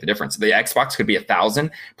what's going to make the difference. The Xbox could be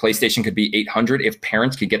 1,000, PlayStation could be 800. If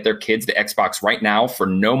parents could get their kids the Xbox right now for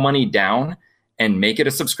no money down and make it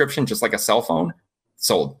a subscription, just like a cell phone,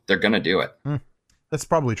 sold. They're going to do it. That's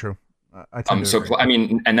probably true. I tend to agree. I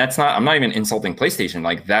mean, and that's not. I'm not even insulting PlayStation.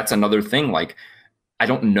 Like that's another thing. Like I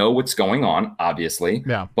don't know what's going on, obviously.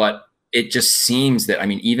 Yeah. But it just seems that, I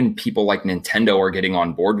mean, even people like Nintendo are getting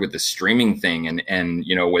on board with the streaming thing, and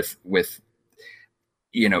you know, with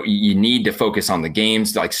you know, you need to focus on the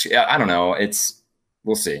games. Like I don't know.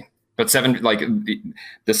 We'll see. But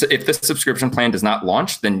if the subscription plan does not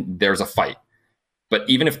launch, then there's a fight. But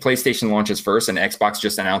even if PlayStation launches first and Xbox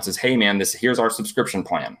just announces, hey man, here's our subscription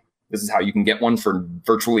plan. This is how you can get one for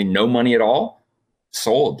virtually no money at all.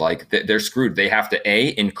 Sold. Like they're screwed. They have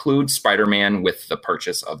to include Spider-Man with the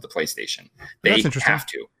purchase of the PlayStation. They have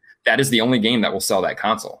to. That is the only game that will sell that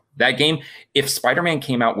console. That game, if Spider-Man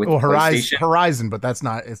came out with Horizon, but it's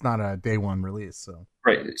not a day one release. So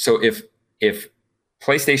right. So if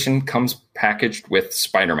PlayStation comes packaged with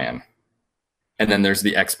Spider-Man, and then there's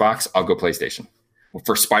the Xbox, I'll go PlayStation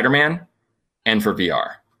for Spider-Man and for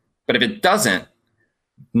VR. But if it doesn't,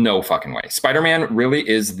 no fucking way. Spider-Man really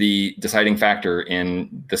is the deciding factor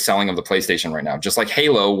in the selling of the PlayStation right now. Just like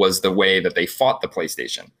Halo was the way that they fought the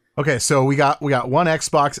PlayStation. Okay, so we got one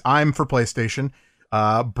Xbox. I'm for PlayStation.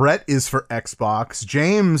 Brett is for Xbox.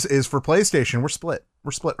 James is for PlayStation. We're split.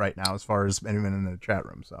 We're split right now as far as anyone in the chat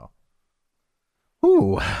room. So,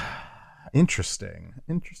 ooh, interesting.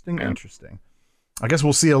 I guess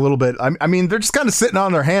we'll see a little bit. I mean, they're just kind of sitting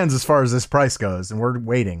on their hands as far as this price goes, and we're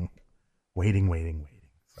waiting.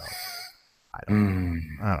 So, I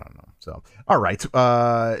don't know. So, all right.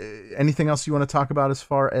 Anything else you want to talk about as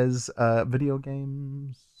far as video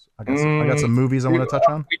games? I got some movies I want to touch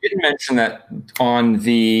on. We didn't mention that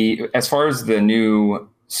as far as the new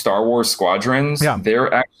Star Wars Squadrons,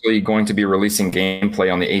 they're actually going to be releasing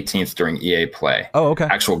gameplay on the 18th during EA Play. Oh, okay.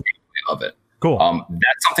 Actual gameplay of it. Cool.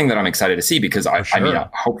 That's something that I'm excited to see because I mean,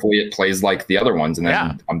 hopefully it plays like the other ones, and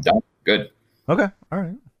then I'm done. Good. Okay. All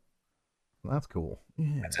right. Well, that's cool.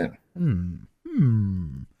 Yeah. That's it.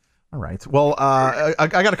 All right. Well, I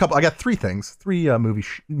got a couple. I got three things. Three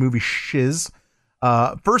movie shiz.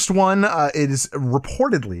 First one, it is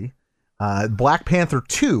reportedly Black Panther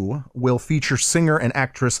 2 will feature singer and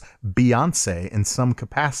actress Beyonce in some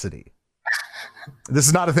capacity. This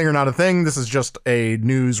is not a thing or not a thing. This is just a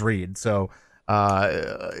news read. So,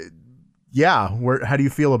 yeah, how do you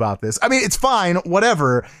feel about this? I mean, it's fine,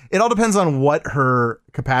 whatever. It all depends on what her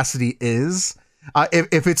capacity is.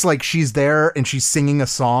 If it's like she's there and she's singing a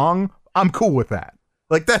song, I'm cool with that.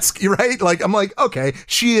 Like, that's right. Like, I'm like, okay,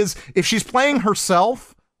 if she's playing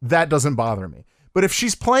herself, that doesn't bother me. But if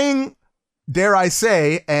she's playing, dare I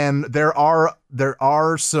say, and there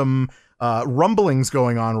are some rumblings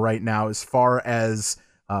going on right now as far as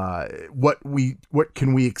what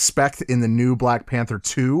can we expect in the new Black Panther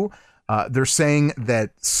 2. They're saying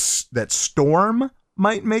that Storm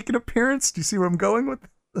might make an appearance. Do you see where I'm going with this?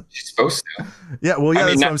 She's supposed to. Yeah, well, yeah,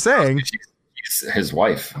 that's what I'm saying. She's his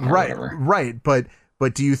wife. Right.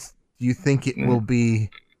 But do you think it will be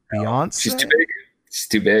Beyonce? She's too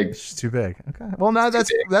big. She's too big. Okay. Well, no,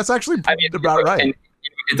 that's actually about right. And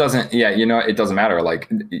it doesn't. Yeah, it doesn't matter. Like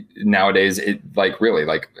nowadays,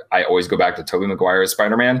 really, I always go back to Tobey Maguire as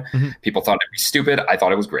Spider-Man. Mm-hmm. People thought it'd be stupid. I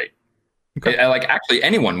thought it was great. Okay. Actually,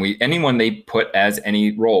 anyone they put as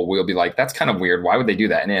any role, we'll be like, that's kind of weird. Why would they do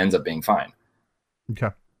that? And it ends up being fine. Okay.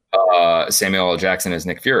 Samuel L. Jackson as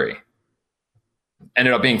Nick Fury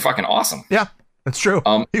ended up being fucking awesome. Yeah, that's true.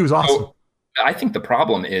 He was awesome. So I think the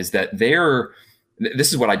problem is that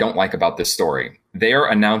this is what I don't like about this story. They're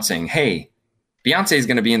announcing, hey, Beyonce is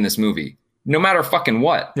going to be in this movie, no matter fucking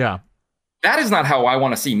what. Yeah. That is not how I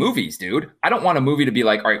want to see movies, dude. I don't want a movie to be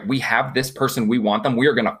like, all right, we have this person, we want them, we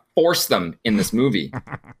are going to force them in this movie.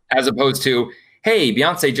 As opposed to, hey,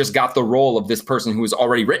 Beyonce just got the role of this person who was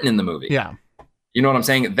already written in the movie. Yeah. You know what I'm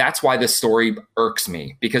saying? That's why this story irks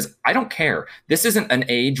me, because I don't care. This isn't an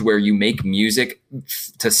age where you make music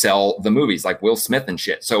to sell the movies like Will Smith and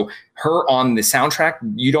shit. So her on the soundtrack,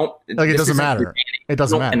 you don't... Like, it doesn't matter. It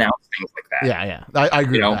doesn't matter. Announce things like that. Yeah. I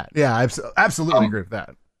agree with that. Yeah, I absolutely agree with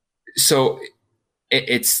that. So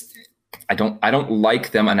I don't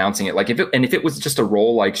like them announcing it. Like if it was just a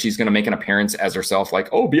role, like she's going to make an appearance as herself, like,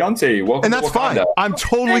 oh, Beyonce, welcome. And that's fine. I'm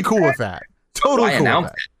totally cool with that. Totally cool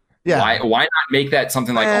with that. Yeah. Why not make that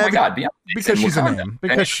something like, oh my God, Beyonce? Because she's a name.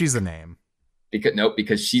 Because she's a name.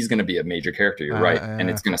 Because she's going to be a major character. You're right. And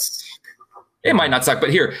it's going to, it might not suck,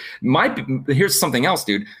 but here's something else,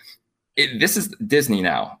 dude. This is Disney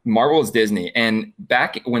now. Marvel is Disney. And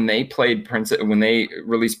back when they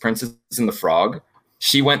released Princess and the Frog,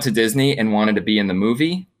 she went to Disney and wanted to be in the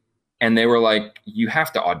movie. And they were like, you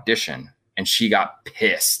have to audition. And she got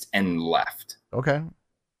pissed and left. Okay.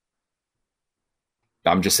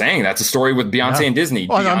 I'm just saying that's a story with Beyonce and Disney.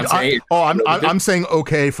 I'm saying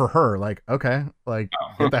okay for her. Like, okay, like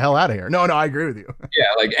get the hell out of here. No, I agree with you. Yeah,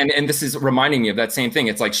 like, and this is reminding me of that same thing.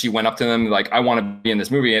 It's like she went up to them like, I want to be in this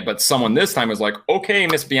movie, but someone this time was like, okay,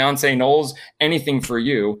 Miss Beyonce Knowles, anything for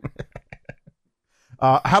you.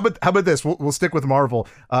 How about this? We'll stick with Marvel.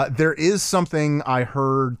 There is something I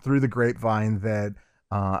heard through the grapevine that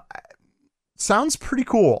sounds pretty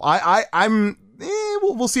cool.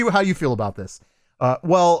 We'll see how you feel about this.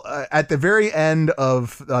 At the very end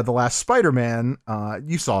of the last Spider-Man,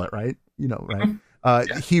 you saw it, right? You know, right?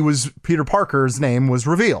 Yeah. Peter Parker's name was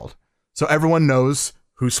revealed, so everyone knows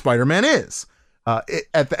who Spider-Man is.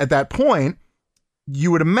 At that point,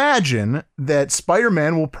 you would imagine that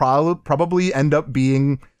Spider-Man will probably end up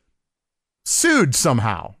being sued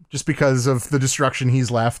somehow, just because of the destruction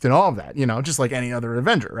he's left and all of that. You know, just like any other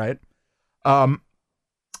Avenger, right?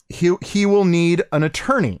 He will need an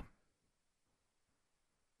attorney.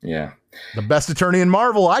 Yeah. The best attorney in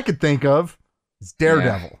Marvel I could think of is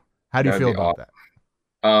Daredevil. Yeah. How do you feel about that?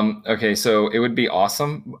 Okay, so it would be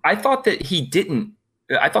awesome. I thought the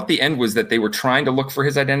end was that they were trying to look for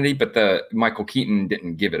his identity, but Michael Keaton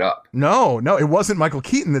didn't give it up. No, it wasn't Michael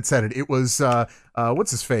Keaton that said it. It was what's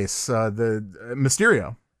his face? The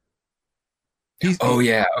Mysterio.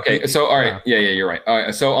 Yeah. Okay. So all right. Yeah, you're right. All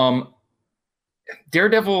right. So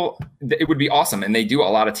Daredevil, it would be awesome, and they do a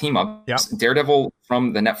lot of team ups. Yep. Daredevil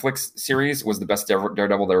from the Netflix series was the best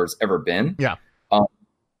Daredevil there's ever been. Yeah.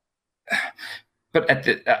 But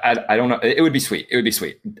I don't know. It would be sweet. It would be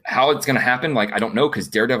sweet. How it's going to happen, like I don't know, because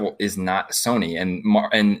Daredevil is not Sony,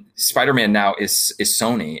 and Spider-Man now is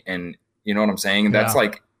Sony, and you know what I'm saying. That's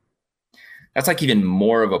like even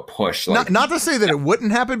more of a push. Like, not to say that it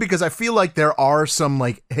wouldn't happen, because I feel like there are some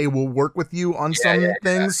like, hey, we'll work with you on some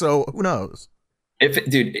things. So who knows?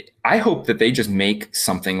 Dude, I hope that they just make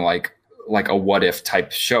something like a what if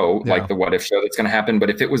type show, like the what if show that's going to happen.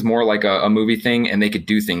 But if it was more like a movie thing, and they could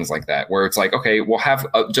do things like that, where it's like, okay, we'll have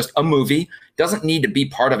just a movie, doesn't need to be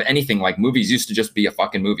part of anything. Like movies used to just be a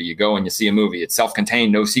fucking movie. You go and you see a movie. It's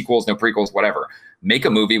self-contained, no sequels, no prequels, whatever. Make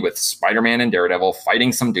a movie with Spider-Man and Daredevil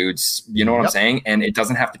fighting some dudes. You know what I'm saying? And it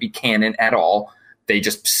doesn't have to be canon at all. They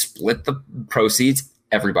just split the proceeds.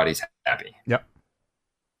 Everybody's happy. Yep.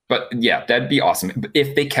 But yeah, that'd be awesome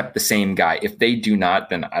if they kept the same guy. If they do not,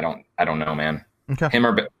 then I don't know, man. Okay. Him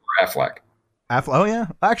or Affleck. Oh yeah,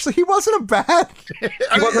 actually, he wasn't a bad.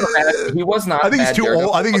 He was not. I think he's too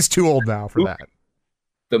old. I think he's too old now for that.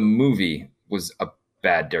 The movie was a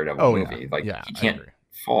bad Daredevil movie. He can't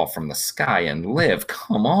fall from the sky and live.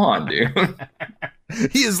 Come on, dude.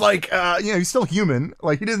 He is like, he's still human.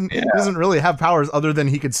 Like he doesn't really have powers other than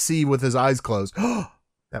he could see with his eyes closed.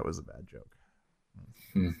 That was a bad joke.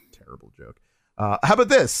 Terrible joke. How about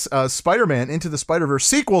this? Spider-Man Into the Spider-Verse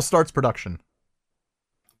sequel starts production.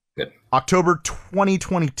 Good. October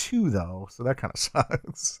 2022, though, so that kind of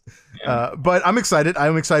sucks. Yeah. But I'm excited.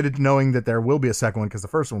 I'm excited knowing that there will be a second one, because the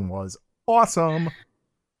first one was awesome.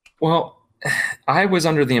 Well, I was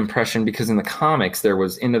under the impression, because in the comics there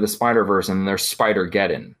was Into the Spider-Verse and there's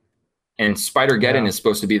Spider-Geddon. And Spider-Geddon is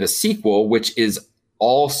supposed to be the sequel, which is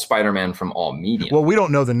all Spider-Man from all mediums. Well, we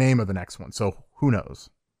don't know the name of the next one, so who knows?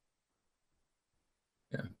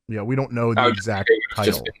 Yeah, we don't know the exact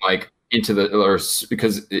title. Just been like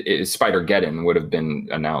because Spider-Geddon would have been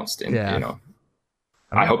announced, and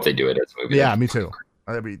I hope they do it as a movie. Yeah, me too.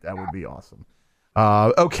 That would be awesome.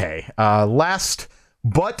 Okay, last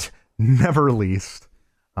but never least,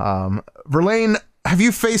 Verlaine, have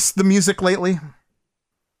you faced the music lately?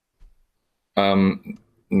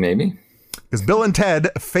 Maybe. Because Bill and Ted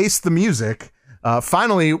Face the Music.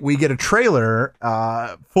 Finally, we get a trailer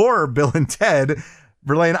for Bill and Ted.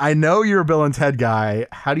 Verlaine, I know you're a Bill and Ted guy.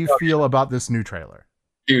 How do you feel about this new trailer?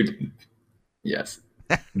 Dude, yes.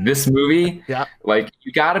 This movie, like,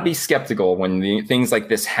 you got to be skeptical when things like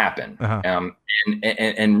this happen.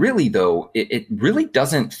 And really, though, it really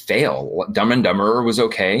doesn't fail. Dumb and Dumber was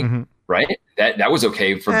okay, right? That was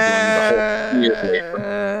okay for doing the whole year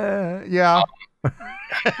later.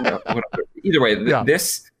 Either way,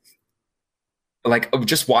 this, like,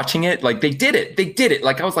 just watching it, like, they did it.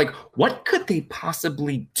 Like, I was like, what could they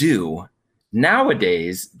possibly do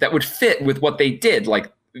nowadays that would fit with what they did?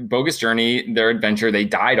 Like, Bogus Journey, their adventure, they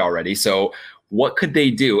died already. So what could they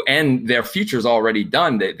do? And their future's already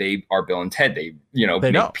done. They are Bill and Ted. They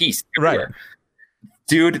make peace everywhere. Right.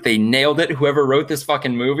 dude, they nailed it. Whoever wrote this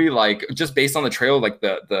fucking movie, like just based on the trailer, like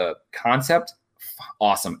the concept,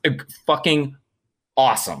 awesome, fucking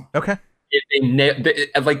awesome. Okay.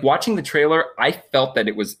 Like watching the trailer, I felt that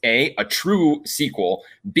it was a true sequel.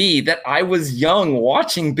 B, that I was young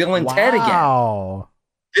watching Bill and Ted again. Wow.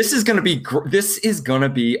 This is gonna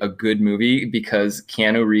be a good movie because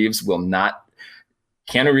Keanu Reeves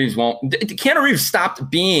stopped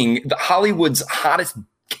being the Hollywood's hottest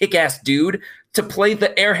kick-ass dude to play the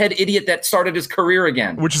airhead idiot that started his career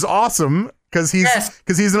again. Which is awesome because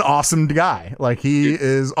he's an awesome guy. Like he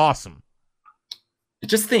is awesome.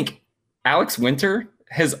 Just think, Alex Winter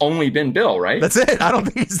has only been Bill, right? That's it. I don't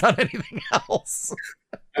think he's done anything else.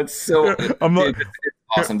 That's so it's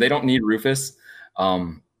awesome. They don't need Rufus.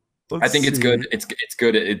 I think it's good. It's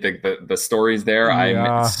good. The story's there.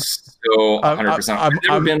 Yeah. I'm so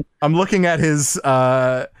 100%. I'm looking at his.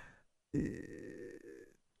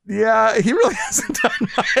 Yeah, he really hasn't done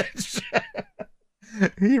much.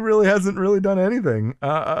 He really hasn't done anything.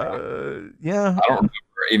 Yeah, I don't remember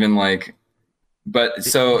even like, but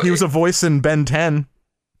so he was a voice in Ben 10.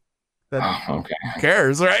 Okay. Who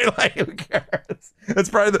cares, right? Like, who cares? That's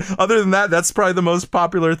probably other than that, that's probably the most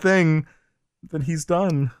popular thing that he's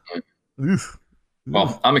done. Oof.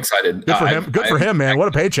 Well, I'm excited. Good for him. Good for him, man. What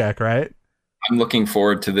a paycheck, right? I'm looking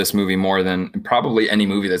forward to this movie more than probably any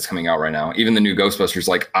movie that's coming out right now. Even the new Ghostbusters.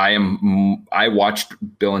 Like I watched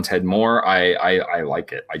Bill and Ted more. I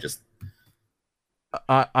like it.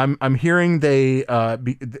 I'm hearing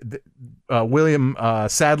William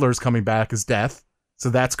Sadler's coming back as Death,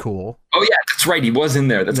 so that's cool. Oh yeah, that's right. He was in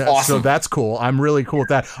there. That's awesome. So that's cool. I'm really cool with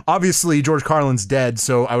that. Obviously, George Carlin's dead,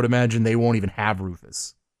 so I would imagine they won't even have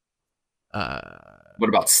Rufus. What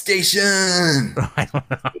about Station? I don't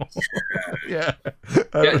know. Yeah.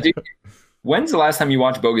 Dude, when's the last time you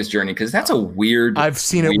watched Bogus Journey? Because that's a weird. I've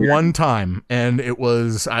seen it one time, and I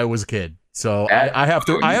was a kid, so I have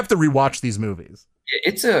to rewatch these movies.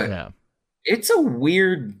 It's a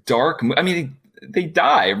weird, dark. I mean, they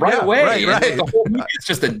die right away. Right. Like, the whole movie is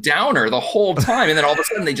just a downer the whole time, and then all of a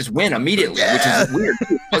sudden they just win immediately, which is weird.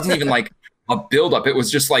 It wasn't even like a build up. It was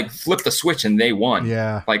just like flip the switch and they won.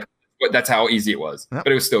 Yeah, like that's how easy it was. Yep.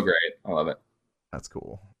 But it was still great. I love it. That's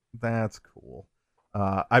cool.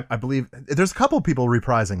 I believe there's a couple people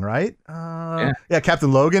reprising, right? Yeah,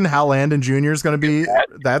 Captain Logan, Hal Landon Jr. is going to be.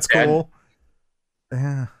 That's cool.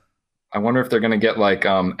 Yeah. I wonder if they're going to get like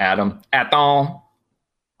Adam. Oh,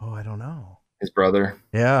 I don't know. His brother.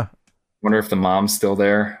 Yeah. Wonder if the mom's still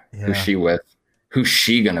there. Yeah. Who's she with? Who's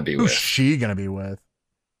she going to be with? Who's she going to be with?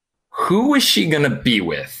 Who is she going to be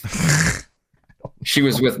with? She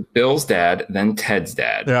was with Bill's dad, then Ted's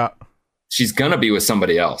dad. Yeah. She's going to be with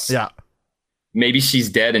somebody else. Yeah. Maybe she's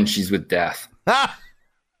dead and she's with Death. That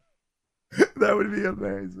would be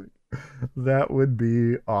amazing. That would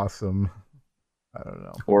be awesome. I don't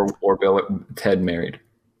know. Or Ted married.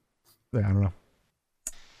 Yeah, I don't know.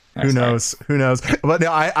 Who knows? Who knows? But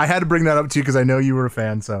no, I had to bring that up to you because I know you were a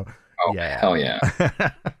fan. So, yeah. Hell yeah.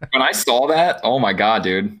 When I saw that, oh my God,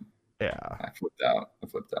 dude. Yeah. I flipped out.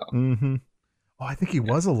 Mm-hmm. Oh, I think he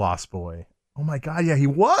was a Lost Boy. Oh my God, yeah, he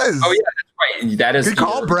was. Oh yeah, that's right. That is good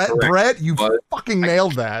call, Brett. Correct. Brett, you fucking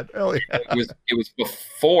nailed that. Hell yeah. It was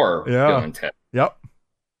before Bill and Ted. Yep.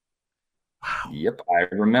 Wow. Yep,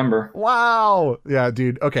 I remember. Wow. Yeah,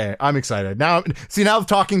 dude. Okay, I'm excited. Now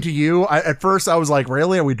talking to you, at first I was like,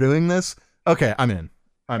 really? Are we doing this? Okay, I'm in.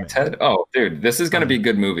 Ted? Oh, dude, this is going to be a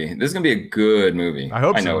good movie. This is going to be a good movie. I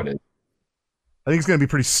hope so. I know it is. I think it's going to be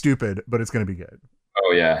pretty stupid, but it's going to be good.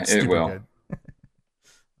 Oh, yeah, it will. Good.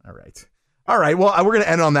 All right. Well, we're going to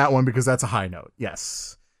end on that one because that's a high note.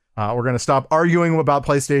 Yes. We're going to stop arguing about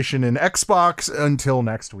PlayStation and Xbox until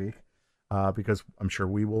next week. Because I'm sure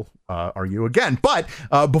we will argue again. But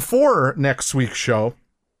before next week's show,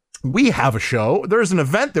 we have a show. There's an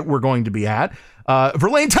event that we're going to be at.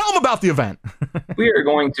 Verlaine, tell them about the event. We are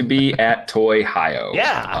going to be at Toy-Hio.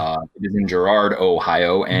 Yeah. It is in Girard,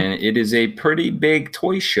 Ohio, and it is a pretty big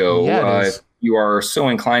toy show. Yeah, if you are so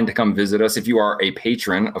inclined to come visit us, if you are a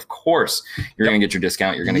patron, of course, you're going to get your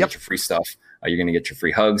discount. You're going to get your free stuff. You're going to get your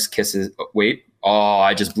free hugs, kisses. Wait. Oh,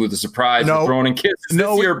 I just blew the surprise with throwing in kisses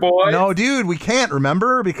this year, boy. No, dude, we can't,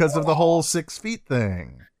 remember, because of the whole 6 feet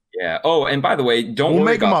thing. Yeah. Oh, and by the way, don't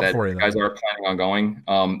worry about that. You guys are planning on going.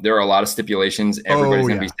 There are a lot of stipulations. Everybody's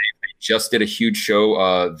going to be safe. They just did a huge show,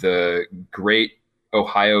 the Great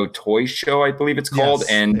Ohio Toy Show, I believe it's called,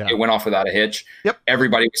 it went off without a hitch. Yep.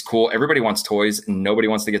 Everybody was cool. Everybody wants toys. Nobody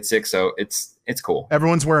wants to get sick, so it's cool.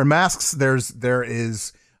 Everyone's wearing masks. There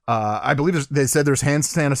is. I believe they said there's hand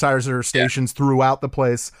sanitizer stations throughout the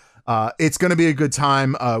place. It's going to be a good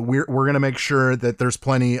time. We're going to make sure that there's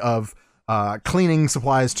plenty of cleaning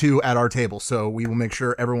supplies too at our table. So we will make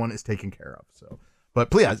sure everyone is taken care of. So, but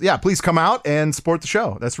please come out and support the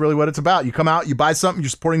show. That's really what it's about. You come out, you buy something, you're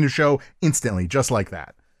supporting the show instantly, just like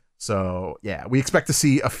that. So yeah, we expect to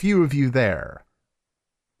see a few of you there.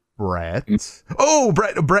 Brett. Oh,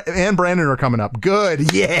 Brett and Brandon are coming up.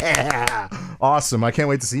 Good. Yeah. Awesome. I can't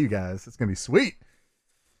wait to see you guys. It's going to be sweet.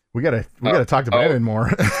 We gotta talk to Brandon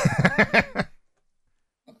more.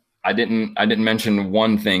 I didn't mention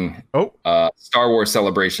one thing. Star Wars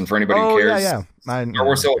Celebration for anybody who cares. Yeah. Star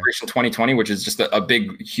Wars Celebration 2020, which is just a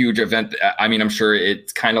big, huge event. I mean, I'm sure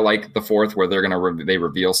it's kind of like the 4th, where they're gonna they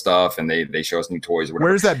reveal stuff and they show us new toys. Or whatever.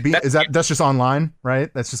 Where is that? That's just online,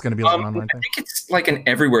 right? That's just gonna be like an online thing. I think it's like an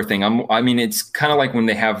everywhere thing. I mean, it's kind of like when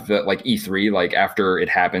they have the like E3. Like after it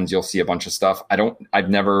happens, you'll see a bunch of stuff. I've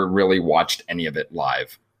never really watched any of it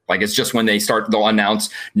live. Like it's just when they'll announce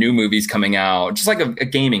new movies coming out, just like a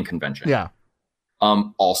gaming convention. Yeah.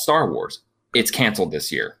 All Star Wars. It's canceled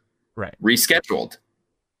this year. Right. Rescheduled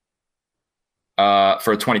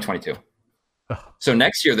for 2022. Ugh. So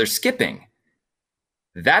next year they're skipping.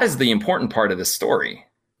 That is the important part of the story.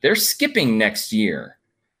 They're skipping next year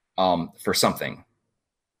for something.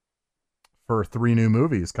 For 3 new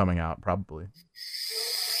movies coming out, probably.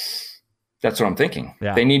 That's what I'm thinking.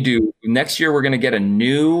 Yeah. They need to next year. We're going to get a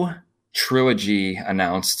new trilogy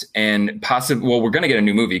announced, and we're going to get a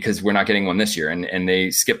new movie because we're not getting one this year. And they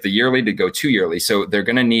skipped the yearly to go 2 yearly. So they're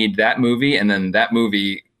going to need that movie, and then that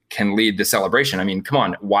movie can lead the celebration. I mean, come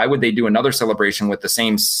on, why would they do another celebration with the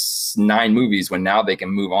same 9 movies when now they can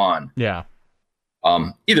move on? Yeah.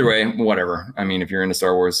 Either way, whatever. I mean, if you're into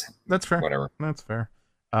Star Wars, that's fair. Whatever. That's fair.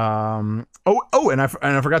 And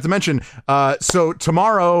I forgot to mention, so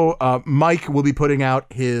tomorrow, Mike will be putting out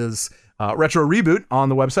his, retro reboot on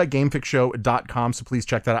the website, gamefixshow.com. So please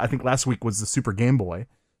check that out. I think last week was the Super Game Boy.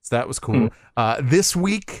 So that was cool. This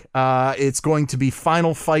week, it's going to be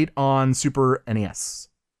Final Fight on Super NES.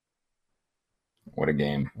 What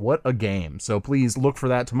a game. So please look for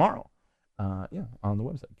that tomorrow. On the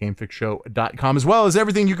website, gamefixshow.com, as well as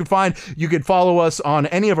everything you can find. You can follow us on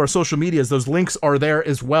any of our social medias. Those links are there,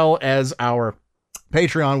 as well as our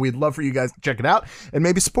Patreon. We'd love for you guys to check it out and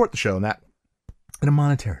maybe support the show in a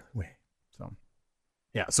monetary way. So,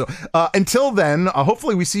 yeah. So until then,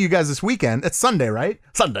 hopefully we see you guys this weekend. It's Sunday, right?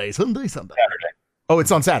 Sunday. Saturday. Oh,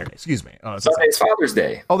 it's on Saturday. Excuse me. Sunday's Father's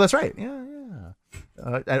Day. Oh, that's right. Yeah.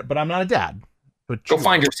 But I'm not a dad. But go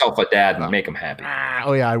find yourself a dad and make him happy.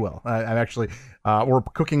 Oh yeah, I will. I'm actually, we're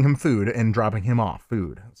cooking him food and dropping him off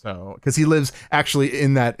food. So, because he lives actually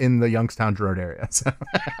in the Youngstown Road area, so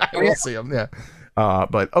we'll see him. Yeah.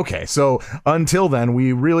 But okay. So until then,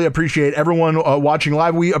 we really appreciate everyone watching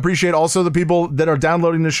live. We appreciate also the people that are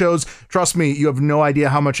downloading the shows. Trust me, you have no idea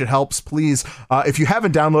how much it helps. Please, if you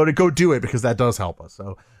haven't downloaded, go do it, because that does help us.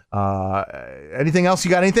 So, anything else?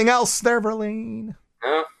 You got anything else there, Verlaine?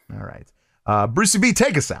 No. All right. Brucey B,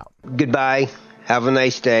 take us out. Goodbye. Have a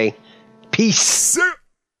nice day. Peace.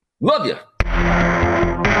 Love you.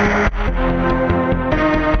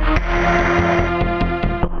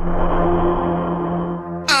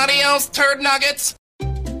 Adios, turd nuggets.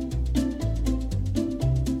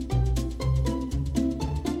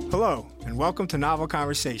 Hello, and welcome to Novel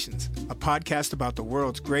Conversations, a podcast about the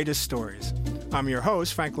world's greatest stories. I'm your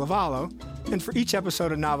host, Frank Lavallo, and for each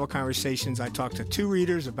episode of Novel Conversations, I talk to 2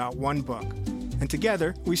 readers about one book. And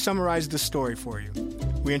together, we summarize the story for you.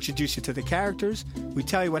 We introduce you to the characters, we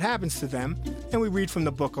tell you what happens to them, and we read from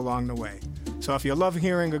the book along the way. So if you love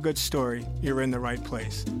hearing a good story, you're in the right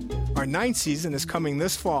place. Our 9th season is coming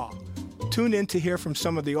this fall. Tune in to hear from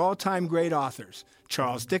some of the all-time great authors,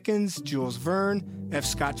 Charles Dickens, Jules Verne, F.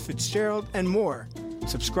 Scott Fitzgerald, and more.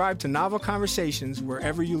 Subscribe to Novel Conversations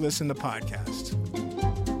wherever you listen to podcasts.